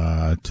in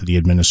to the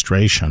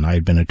administration. I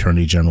had been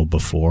Attorney General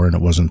before, and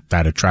it wasn't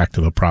that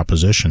attractive a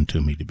proposition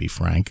to me, to be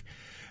frank.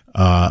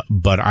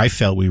 But I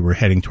felt we were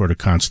heading toward a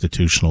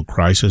constitutional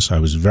crisis. I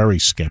was very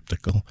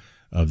skeptical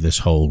of this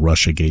whole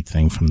Russiagate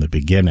thing from the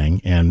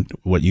beginning. And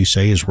what you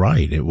say is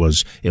right. It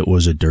was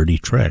a dirty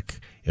trick.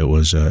 It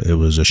was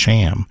a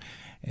sham.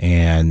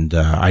 And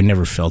I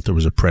never felt there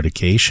was a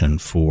predication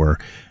for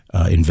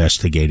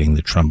investigating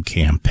the Trump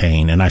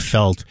campaign. And I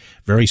felt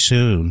very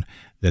soon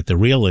that the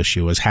real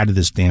issue was, how did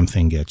this damn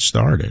thing get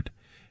started?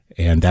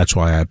 And that's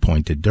why I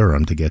appointed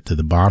Durham to get to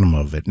the bottom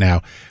of it.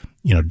 Now,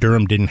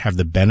 Durham didn't have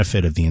the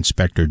benefit of the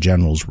Inspector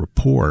General's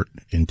report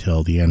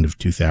until the end of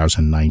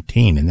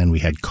 2019, and then we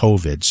had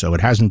COVID, so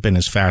it hasn't been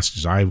as fast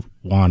as I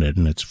wanted,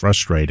 and it's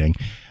frustrating.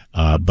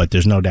 But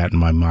there's no doubt in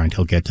my mind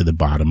he'll get to the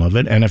bottom of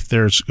it, and if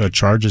there's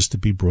charges to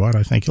be brought,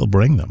 I think he'll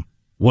bring them.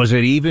 Was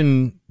it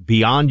even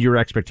beyond your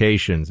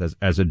expectations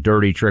as a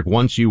dirty trick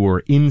once you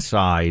were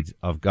inside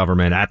of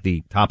government at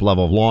the top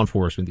level of law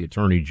enforcement, the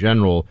Attorney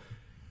General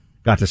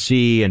got to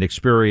see and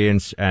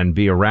experience and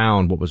be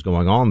around what was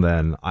going on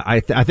then? I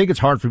think it's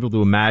hard for people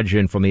to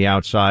imagine from the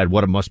outside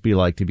what it must be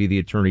like to be the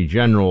Attorney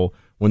General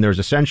when there's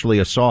essentially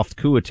a soft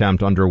coup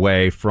attempt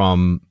underway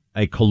from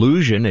a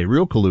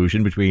real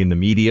collusion between the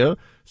media,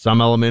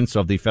 some elements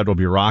of the federal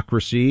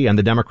bureaucracy, and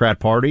the Democrat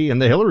Party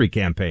and the Hillary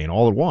campaign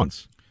all at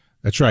once.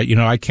 That's right.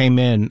 I came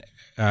in,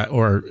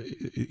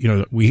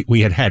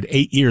 we had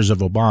 8 years of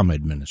Obama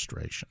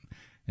administration,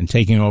 and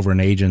taking over an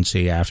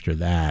agency after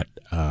that,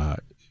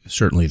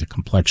 certainly the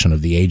complexion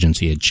of the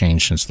agency had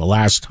changed since the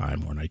last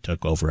time when I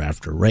took over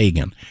after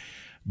Reagan.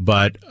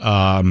 But,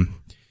 I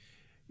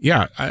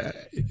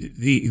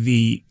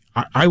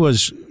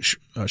was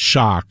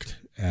shocked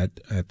at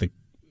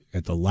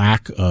the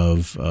lack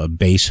of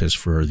basis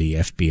for the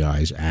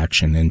FBI's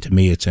action, and to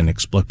me it's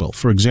inexplicable.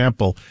 For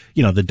example,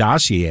 the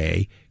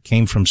dossier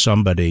came from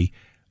somebody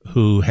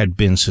who had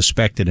been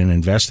suspected and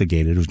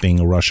investigated of being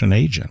a Russian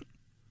agent,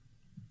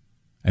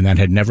 and that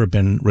had never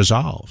been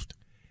resolved.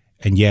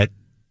 And yet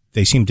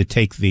they seemed to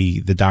take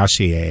the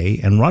dossier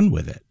and run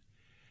with it.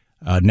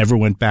 Never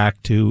went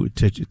back to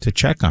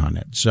check on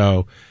it.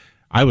 So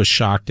I was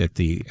shocked at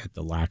the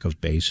lack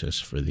of basis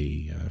for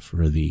the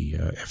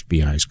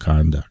FBI's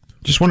conduct.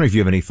 Just wondering if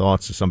you have any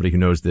thoughts as somebody who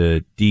knows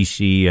the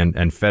D.C.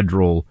 and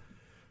federal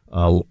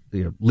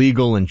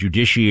legal and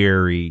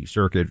judiciary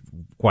circuit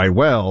quite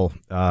well.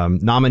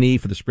 Nominee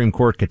for the Supreme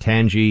Court,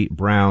 Ketanji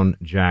Brown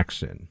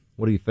Jackson.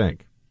 What do you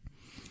think?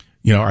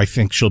 I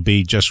think she'll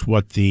be just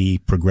what the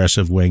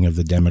progressive wing of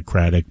the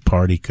Democratic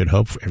Party could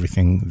hope for,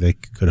 everything they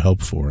could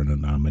hope for in a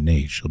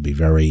nominee. She'll be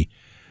very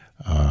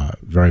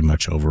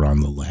much over on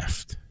the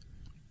left.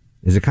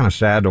 Is it kind of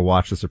sad to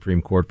watch the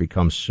Supreme Court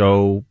become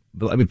so...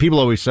 people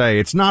always say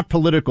it's not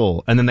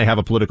political, and then they have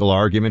a political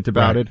argument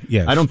about it.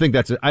 Yes.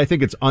 I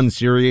think it's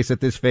unserious at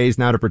this phase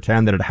now to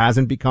pretend that it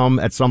hasn't become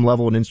at some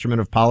level an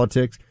instrument of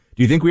politics.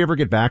 Do you think we ever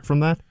get back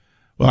from that?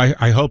 Well,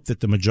 I hope that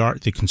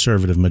the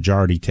conservative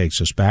majority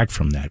takes us back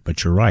from that.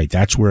 But you're right.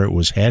 That's where it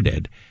was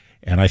headed.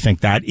 And I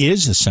think that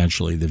is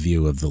essentially the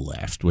view of the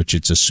left, which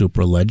it's a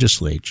super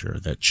legislature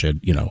that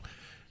should,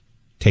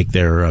 take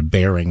their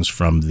bearings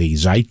from the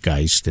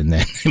zeitgeist and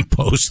then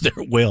impose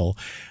their will.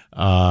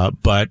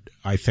 But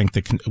I think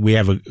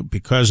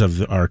because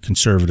of our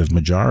conservative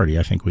majority,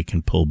 I think we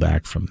can pull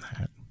back from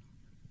that.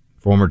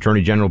 Former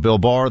Attorney General Bill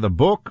Barr, the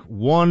book,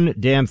 One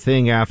Damn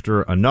Thing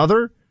After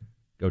Another.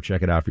 Go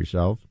check it out for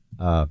yourself.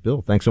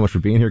 Bill, thanks so much for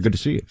being here. Good to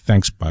see you.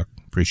 Thanks, Buck.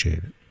 Appreciate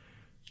it.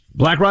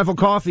 Black Rifle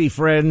Coffee,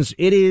 friends.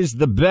 It is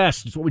the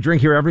best. It's what we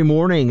drink here every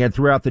morning and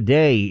throughout the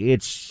day.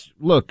 It's,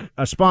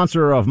 a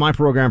sponsor of my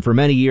program for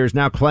many years.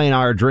 Now Clay and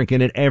I are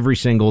drinking it every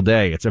single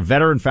day. It's a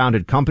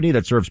veteran-founded company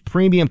that serves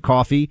premium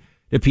coffee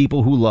to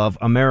people who love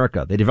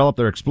America. They develop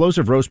their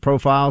explosive roast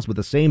profiles with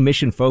the same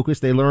mission focus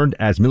they learned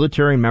as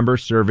military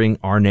members serving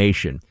our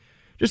nation.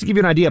 Just to give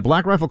you an idea,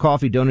 Black Rifle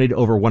Coffee donated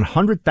over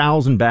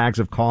 100,000 bags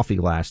of coffee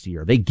last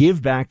year. They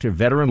give back to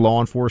veteran law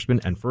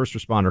enforcement and first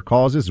responder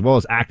causes, as well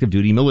as active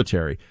duty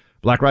military.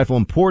 Black Rifle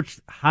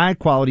imports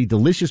high-quality,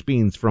 delicious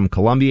beans from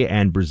Colombia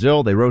and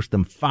Brazil. They roast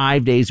them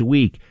 5 days a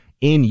week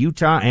in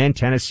Utah and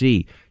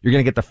Tennessee. You're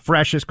going to get the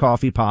freshest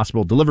coffee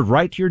possible, delivered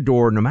right to your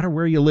door, no matter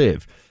where you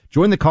live.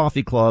 Join the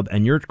coffee club,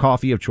 and your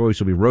coffee of choice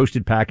will be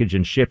roasted, packaged,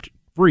 and shipped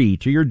free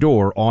to your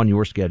door on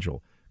your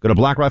schedule. Go to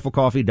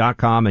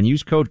blackriflecoffee.com and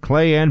use code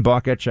Clay and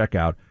Buck at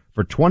checkout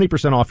for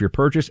 20% off your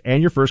purchase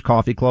and your first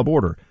coffee club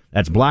order.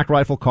 That's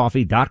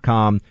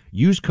blackriflecoffee.com.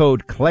 Use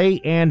code Clay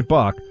and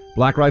Buck.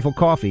 Black Rifle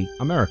Coffee,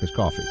 America's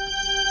coffee.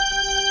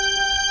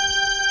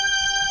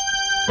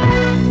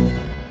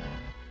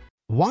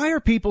 Why are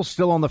people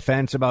still on the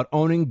fence about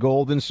owning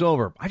gold and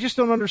silver? I just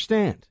don't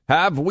understand.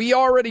 Have we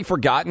already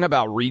forgotten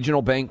about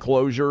regional bank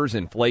closures,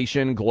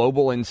 inflation,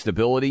 global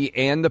instability,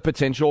 and the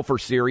potential for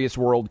serious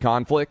world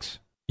conflicts?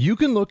 You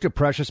can look to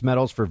precious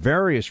metals for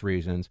various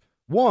reasons.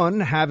 1,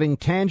 having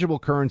tangible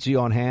currency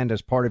on hand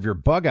as part of your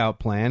bug-out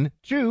plan.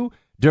 2,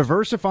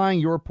 diversifying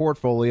your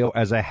portfolio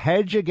as a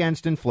hedge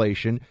against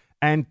inflation.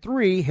 And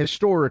 3,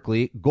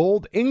 historically,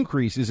 gold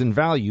increases in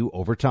value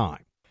over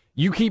time.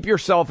 You keep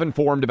yourself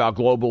informed about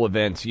global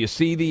events. You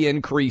see the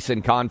increase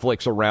in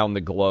conflicts around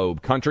the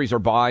globe. Countries are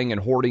buying and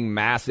hoarding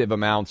massive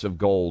amounts of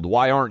gold.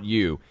 Why aren't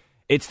you?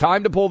 It's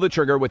time to pull the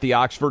trigger with the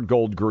Oxford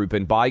Gold Group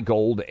and buy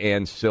gold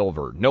and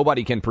silver.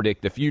 Nobody can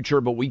predict the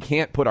future, but we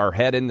can't put our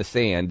head in the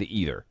sand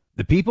either.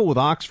 The people with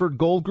Oxford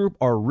Gold Group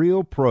are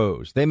real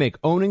pros. They make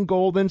owning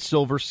gold and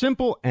silver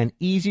simple and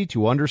easy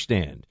to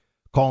understand.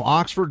 Call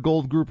Oxford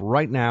Gold Group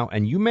right now,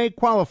 and you may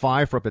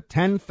qualify for up to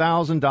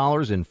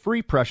 $10,000 in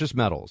free precious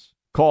metals.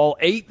 Call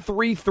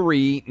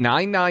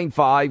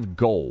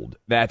 833-995-GOLD.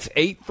 That's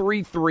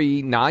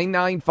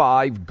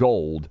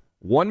 833-995-GOLD.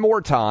 One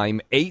more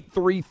time,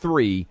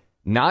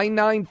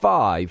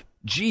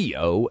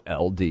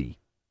 833-995-GOLD.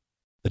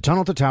 The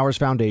Tunnel to Towers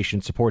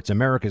Foundation supports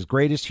America's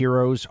greatest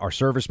heroes, our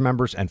service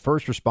members, and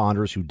first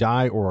responders who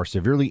die or are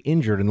severely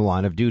injured in the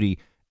line of duty,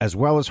 as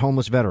well as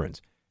homeless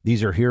veterans.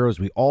 These are heroes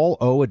we all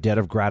owe a debt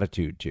of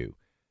gratitude to.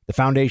 The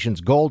Foundation's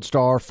Gold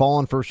Star,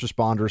 Fallen First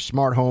Responders,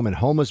 Smart Home, and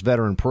Homeless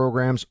Veteran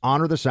programs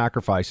honor the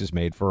sacrifices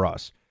made for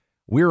us.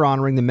 We're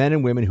honoring the men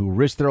and women who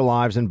risked their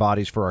lives and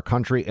bodies for our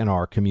country and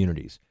our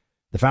communities.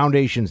 The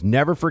Foundation's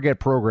Never Forget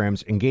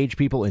programs engage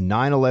people in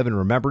 9/11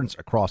 remembrance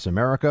across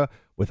America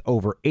with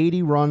over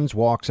 80 runs,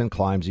 walks, and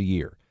climbs a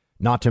year.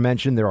 Not to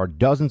mention there are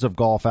dozens of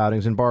golf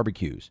outings and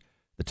barbecues.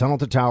 The Tunnel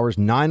to Towers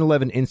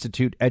 9/11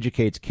 Institute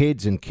educates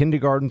kids in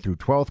kindergarten through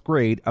 12th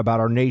grade about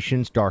our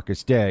nation's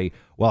darkest day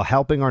while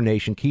helping our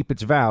nation keep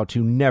its vow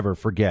to never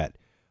forget.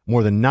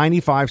 More than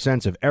 95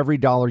 cents of every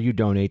dollar you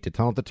donate to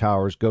Tunnel to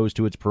Towers goes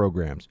to its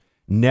programs.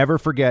 Never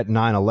forget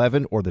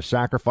 9/11 or the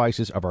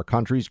sacrifices of our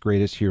country's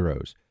greatest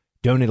heroes.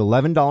 Donate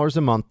 $11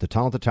 a month to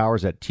Tunnel to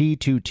Towers at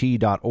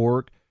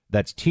T2T.org.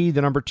 That's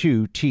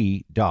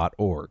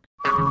T2T.org.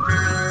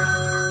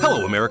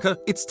 Hello, America.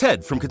 It's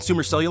Ted from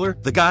Consumer Cellular,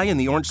 the guy in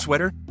the orange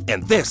sweater,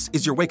 and this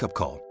is your wake-up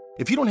call.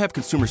 If you don't have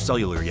Consumer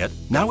Cellular yet,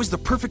 now is the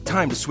perfect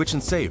time to switch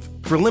and save.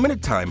 For a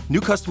limited time, new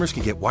customers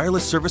can get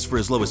wireless service for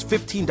as low as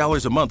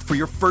 $15 a month for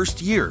your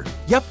first year.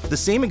 Yep, the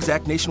same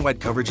exact nationwide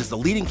coverage as the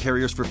leading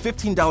carriers for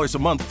 $15 a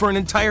month for an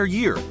entire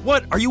year.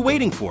 What are you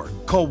waiting for?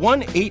 Call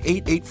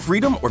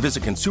 1-888-FREEDOM or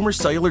visit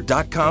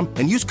consumercellular.com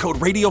and use code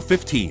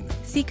RADIO15.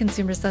 See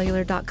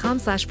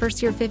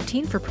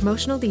consumercellular.com/firstyear15 for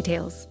promotional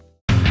details.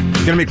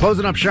 Going to be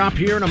closing up shop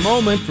here in a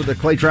moment for the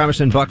Clay Travis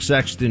and Buck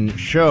Sexton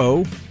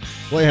show.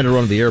 Clay had to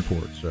run to the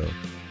airport, so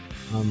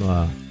I'm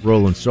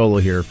rolling solo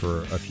here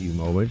for a few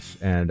moments,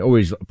 and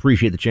always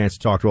appreciate the chance to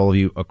talk to all of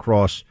you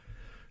across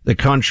the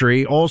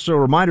country. Also, a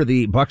reminder,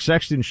 the Buck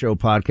Sexton Show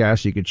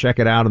podcast, you can check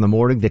it out in the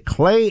morning. The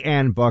Clay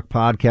and Buck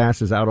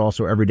podcast is out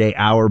also every day,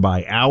 hour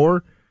by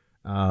hour.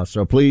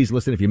 So please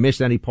listen. If you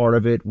missed any part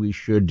of it, we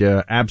should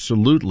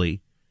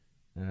absolutely...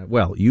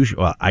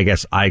 I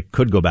guess I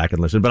could go back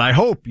and listen, but I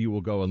hope you will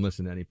go and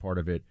listen to any part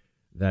of it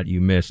that you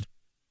missed.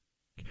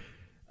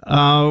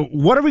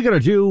 What are we going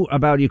to do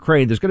about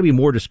Ukraine? There's going to be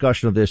more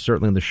discussion of this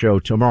certainly on the show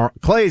tomorrow.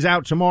 Clay's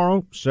out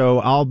tomorrow,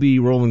 so I'll be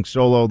rolling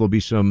solo. There'll be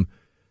some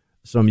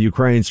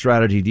Ukraine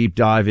strategy deep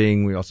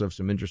diving. We also have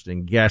some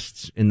interesting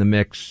guests in the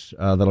mix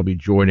that'll be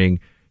joining.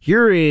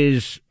 Here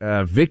is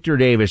Victor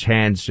Davis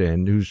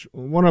Hanson, who's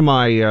one of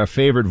my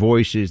favorite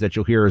voices that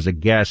you'll hear as a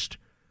guest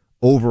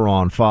over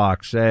on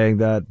Fox, saying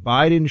that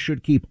Biden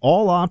should keep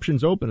all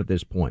options open at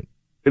this point.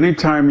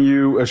 Anytime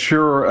you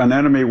assure an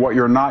enemy what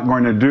you're not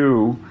going to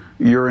do,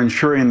 you're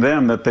ensuring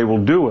them that they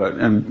will do it.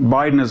 And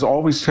Biden is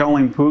always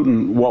telling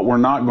Putin what we're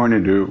not going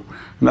to do.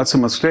 And that's a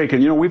mistake.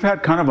 And, we've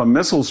had kind of a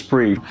missile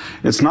spree.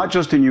 It's not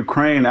just in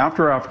Ukraine.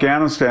 After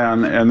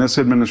Afghanistan and this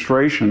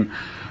administration,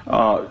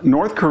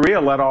 North Korea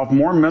let off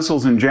more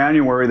missiles in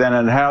January than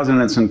it has in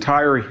its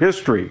entire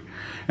history.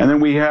 And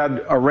then we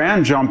had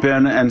Iran jump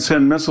in and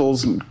send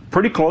missiles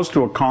pretty close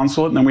to a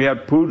consulate. And then we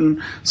had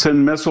Putin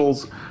send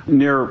missiles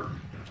near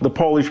the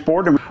Polish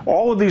border.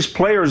 All of these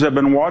players have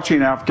been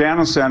watching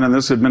Afghanistan and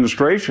this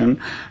administration,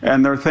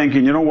 and they're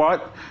thinking, you know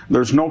what?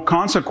 There's no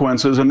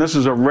consequences, and this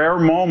is a rare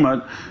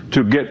moment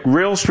to get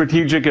real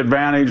strategic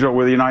advantage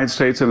over the United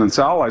States and its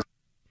allies.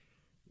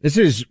 This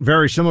is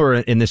very similar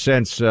in the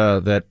sense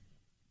that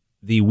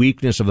the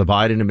weakness of the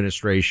Biden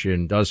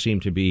administration does seem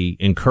to be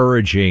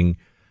encouraging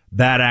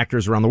bad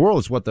actors around the world.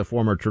 It's what the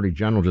former Attorney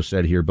General just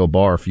said here, Bill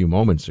Barr, a few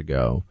moments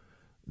ago,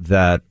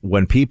 that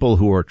when people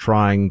who are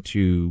trying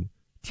to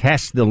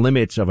test the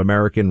limits of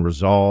American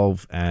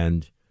resolve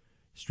and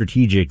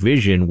strategic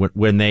vision,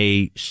 when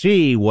they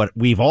see what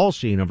we've all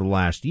seen over the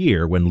last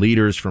year, when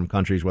leaders from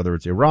countries, whether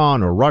it's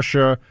Iran or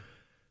Russia,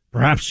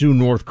 perhaps soon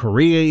North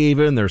Korea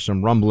even, there's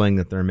some rumbling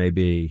that there may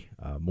be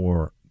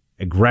more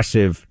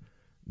aggressive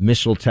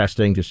missile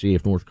testing to see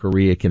if North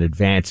Korea can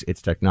advance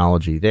its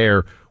technology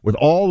there. With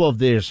all of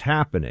this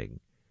happening,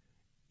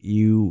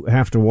 you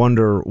have to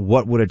wonder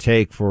what would it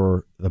take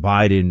for the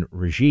Biden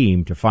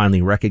regime to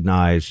finally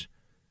recognize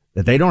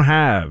that they don't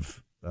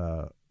have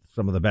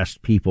some of the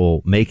best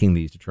people making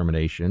these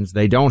determinations.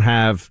 They don't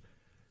have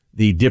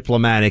the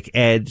diplomatic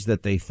edge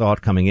that they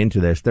thought coming into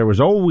this. There was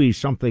always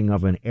something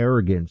of an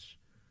arrogance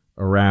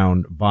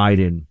around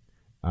Biden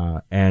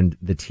and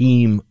the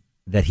team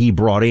that he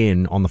brought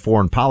in on the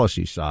foreign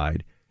policy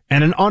side,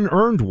 and an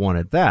unearned one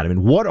at that. I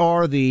mean, what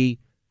are the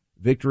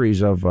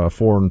victories of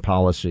foreign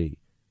policy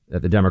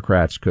that the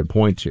Democrats could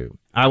point to?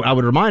 I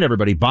would remind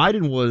everybody,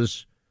 Biden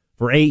was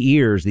for 8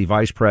 years the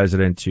vice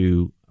president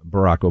to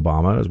Barack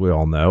Obama, as we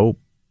all know,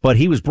 but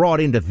he was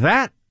brought into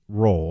that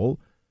role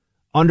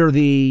under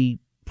the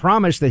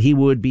promise that he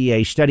would be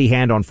a steady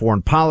hand on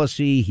foreign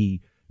policy.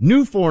 He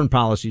new foreign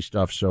policy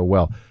stuff so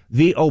well.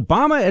 The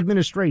Obama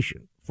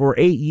administration for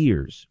 8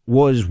 years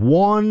was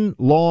one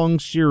long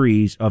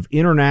series of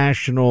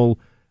international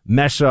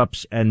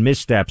mess-ups and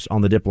missteps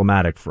on the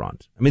diplomatic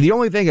front. I mean, the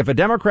only thing, if a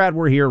Democrat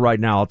were here right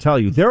now, I'll tell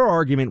you, their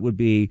argument would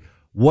be,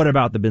 what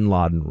about the bin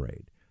Laden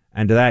raid?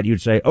 And to that,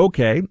 you'd say,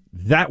 okay,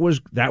 that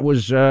was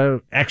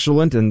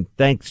excellent, and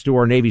thanks to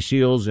our Navy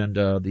SEALs and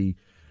the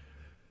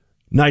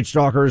Night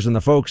Stalkers and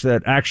the folks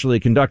that actually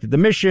conducted the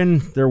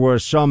mission, there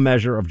was some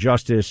measure of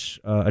justice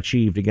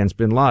achieved against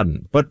bin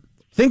Laden. But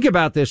think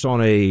about this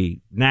on a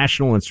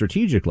national and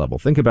strategic level.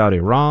 Think about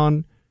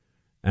Iran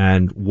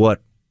and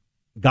what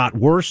got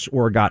worse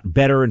or got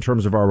better in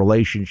terms of our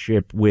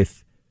relationship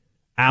with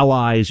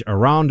allies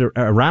around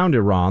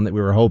Iran that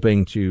we were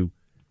hoping to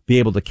be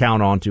able to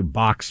count on to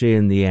box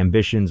in the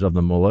ambitions of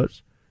the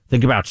mullahs.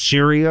 Think about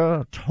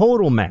Syria,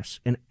 total mess,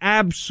 an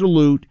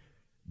absolute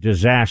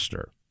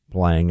disaster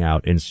playing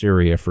out in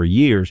Syria for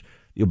years.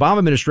 The Obama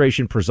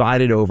administration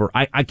presided over,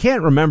 I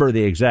can't remember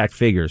the exact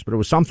figures, but it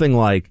was something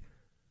like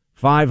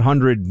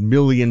 $500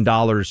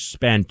 million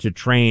spent to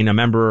train a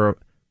member,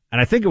 and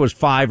I think it was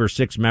 5 or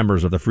 6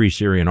 members of the Free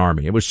Syrian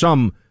Army. It was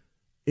some,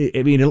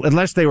 I mean,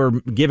 unless they were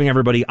giving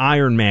everybody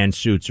Iron Man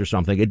suits or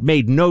something, it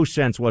made no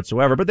sense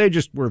whatsoever, but they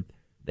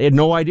had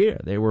no idea.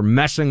 They were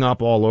messing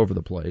up all over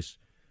the place.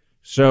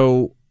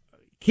 So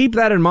keep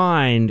that in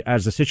mind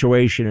as the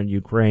situation in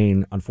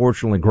Ukraine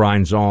unfortunately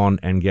grinds on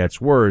and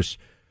gets worse.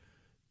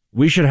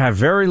 We should have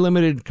very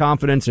limited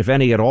confidence, if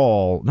any at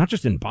all, not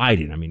just in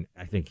Biden. I mean,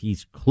 I think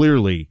he's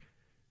clearly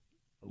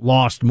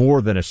lost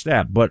more than a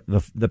step, but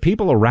the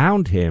people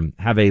around him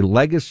have a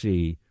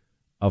legacy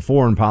of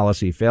foreign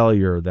policy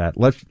failure that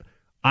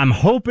I'm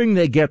hoping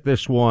they get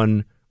this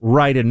one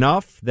right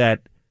enough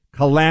that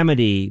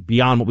calamity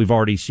beyond what we've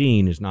already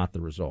seen is not the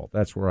result.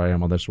 That's where I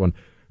am on this one.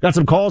 Got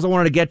some calls I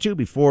wanted to get to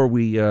before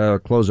we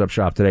close up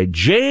shop today.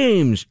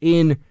 James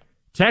in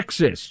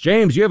Texas.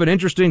 James, you have an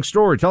interesting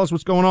story. Tell us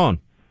what's going on.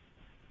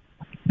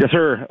 Yes,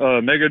 sir.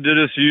 Mega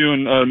dittos to you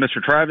and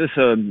Mr. Travis.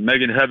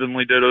 Megan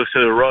Heavenly dittos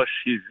to Rush.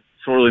 He's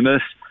sorely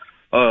missed.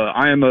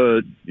 I am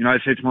a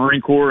United States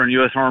Marine Corps and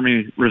U.S.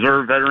 Army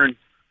Reserve veteran,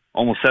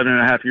 almost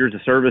 7.5 years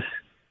of service.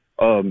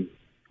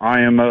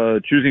 I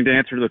am choosing to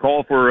answer the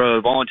call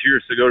for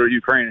volunteers to go to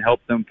Ukraine and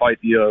help them fight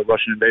the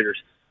Russian invaders.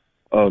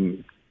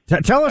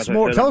 Tell us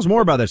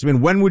more about this. I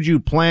mean, when would you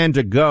plan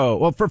to go?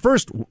 Well,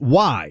 first,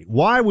 why?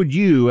 Why would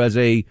you, as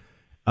a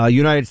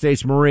United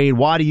States Marine,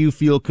 why do you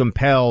feel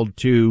compelled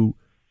to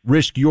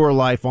risk your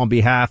life on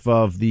behalf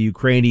of the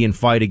Ukrainian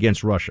fight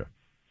against Russia?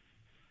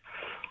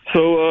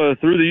 So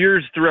through the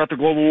years, throughout the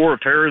global war of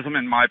terrorism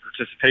and my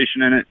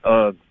participation in it,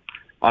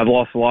 I've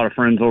lost a lot of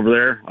friends over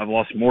there. I've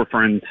lost more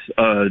friends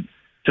to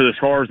the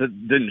scars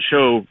that didn't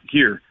show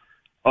here.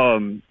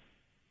 And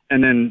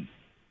then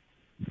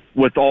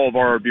with all of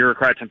our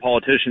bureaucrats and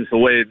politicians, the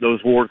way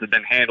those wars have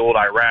been handled,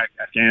 Iraq,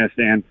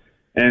 Afghanistan,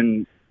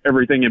 and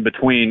everything in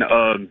between,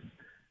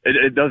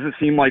 it doesn't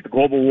seem like the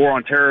global war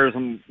on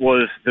terrorism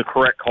was the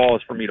correct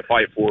cause for me to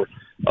fight for.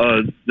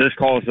 This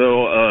cause,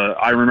 though,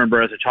 I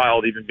remember as a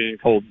child even being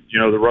told,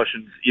 the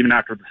Russians, even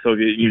after the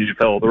Soviet Union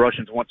fell, the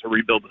Russians want to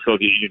rebuild the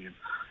Soviet Union.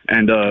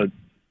 And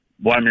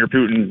Vladimir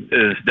Putin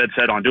is dead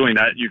set on doing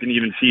that. You can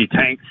even see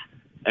tanks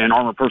and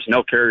armored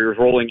personnel carriers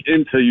rolling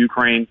into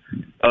Ukraine,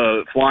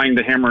 flying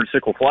the hammer and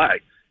sickle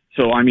flag.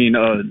 So, I mean,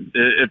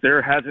 if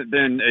there hasn't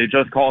been a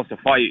just cause to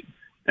fight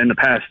in the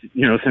past,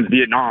 since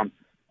Vietnam,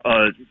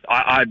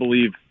 I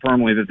believe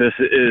firmly that this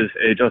is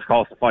a just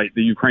cause to fight.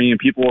 The Ukrainian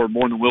people are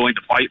more than willing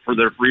to fight for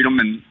their freedom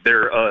and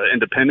their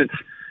independence.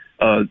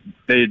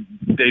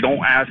 They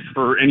don't ask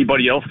for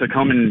anybody else to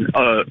come in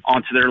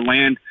onto their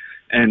land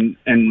and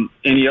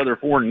any other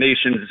foreign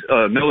nations'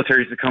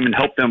 militaries to come and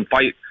help them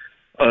fight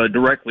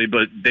directly,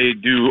 but they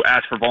do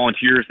ask for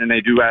volunteers and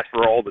they do ask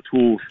for all the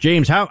tools.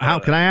 James, how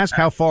can I ask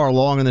how far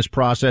along in this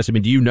process? I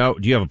mean, do you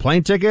have a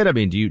plane ticket? I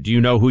mean, do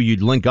you know who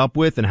you'd link up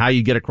with and how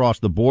you get across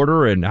the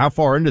border, and how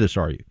far into this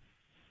are you?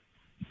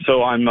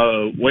 So I'm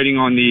waiting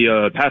on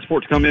the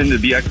passport to come in to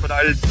be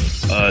expedited.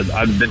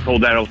 I've been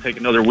told that it'll take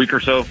another week or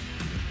so.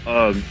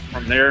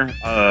 From there,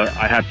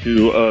 I have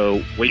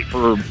to wait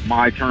for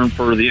my turn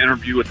for the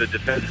interview with the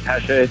defense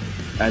attaché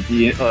at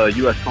the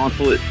U.S.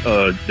 consulate.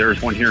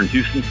 There's one here in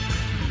Houston.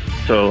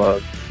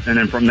 So, and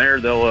then from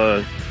there,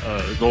 they'll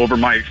go over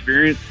my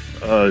experience,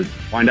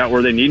 find out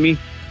where they need me,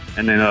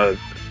 and then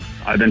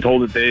I've been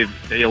told that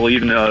they'll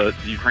even the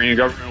Ukrainian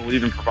government will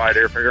even provide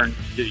airfare and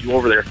get you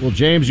over there. Well,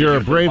 James, you're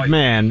a brave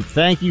man.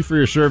 Thank you for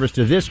your service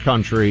to this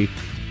country,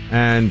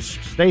 and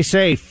stay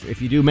safe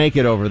if you do make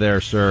it over there,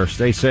 sir.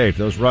 Stay safe.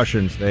 Those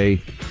Russians, they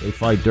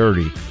fight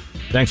dirty.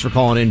 Thanks for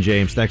calling in,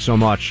 James. Thanks so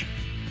much.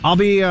 I'll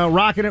be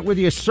rocking it with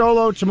you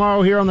solo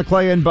tomorrow here on the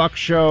Clay and Buck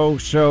Show,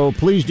 so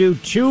please do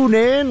tune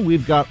in.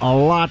 We've got a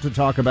lot to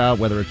talk about,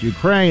 whether it's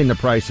Ukraine, the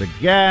price of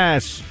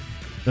gas,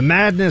 the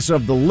madness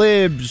of the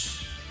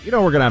libs. We're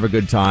going to have a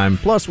good time.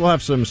 Plus, we'll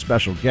have some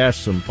special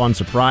guests, some fun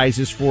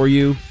surprises for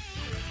you.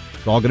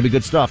 It's all going to be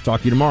good stuff.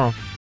 Talk to you tomorrow.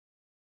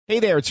 Hey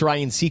there, it's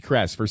Ryan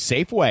Seacrest for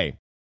Safeway.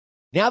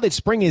 Now that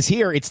spring is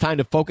here, it's time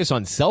to focus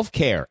on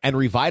self-care and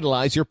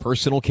revitalize your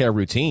personal care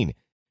routine.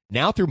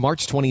 Now through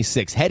March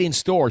 26, head in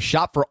store,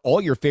 shop for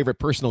all your favorite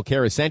personal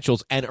care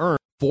essentials, and earn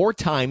 4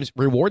 times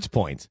rewards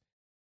points.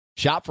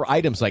 Shop for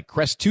items like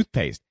Crest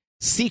toothpaste,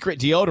 Secret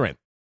deodorant,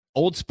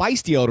 Old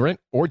Spice deodorant,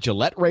 or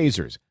Gillette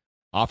razors.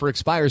 Offer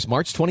expires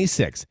March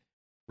 26.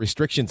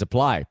 Restrictions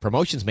apply.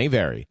 Promotions may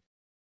vary.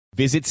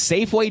 Visit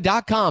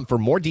Safeway.com for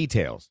more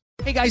details.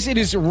 Hey guys, it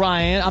is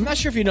Ryan. I'm not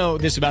sure if you know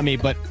this about me,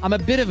 but I'm a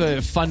bit of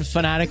a fun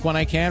fanatic when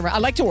I can. I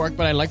like to work,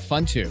 but I like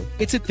fun too.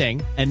 It's a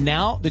thing. And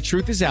now the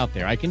truth is out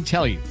there. I can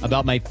tell you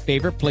about my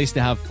favorite place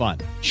to have fun.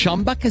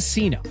 Chumba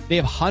Casino. They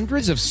have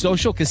hundreds of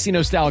social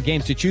casino style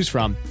games to choose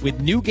from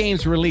with new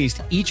games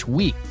released each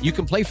week. You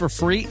can play for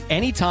free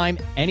anytime,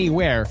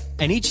 anywhere.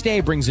 And each day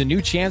brings a new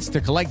chance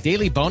to collect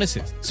daily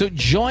bonuses. So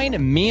join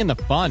me in the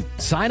fun.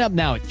 Sign up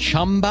now at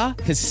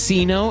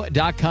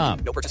ChumbaCasino.com.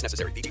 No purchase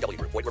necessary. VGW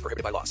Group. Void where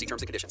prohibited by law. See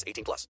terms and conditions.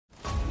 18+.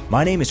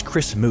 My name is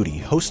Chris Moody,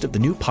 host of the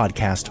new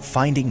podcast,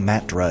 Finding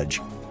Matt Drudge.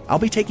 I'll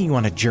be taking you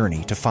on a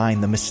journey to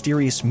find the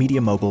mysterious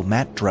media mogul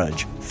Matt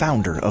Drudge,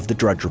 founder of The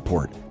Drudge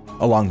Report.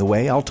 Along the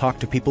way, I'll talk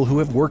to people who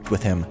have worked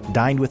with him,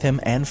 dined with him,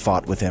 and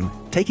fought with him,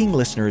 taking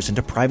listeners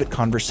into private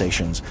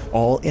conversations,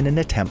 all in an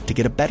attempt to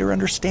get a better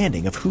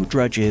understanding of who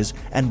Drudge is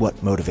and what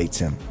motivates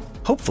him.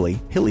 Hopefully,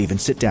 he'll even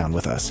sit down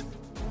with us.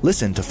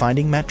 Listen to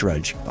Finding Matt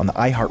Drudge on the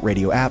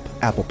iHeartRadio app,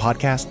 Apple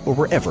Podcast, or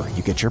wherever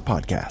you get your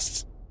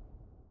podcasts.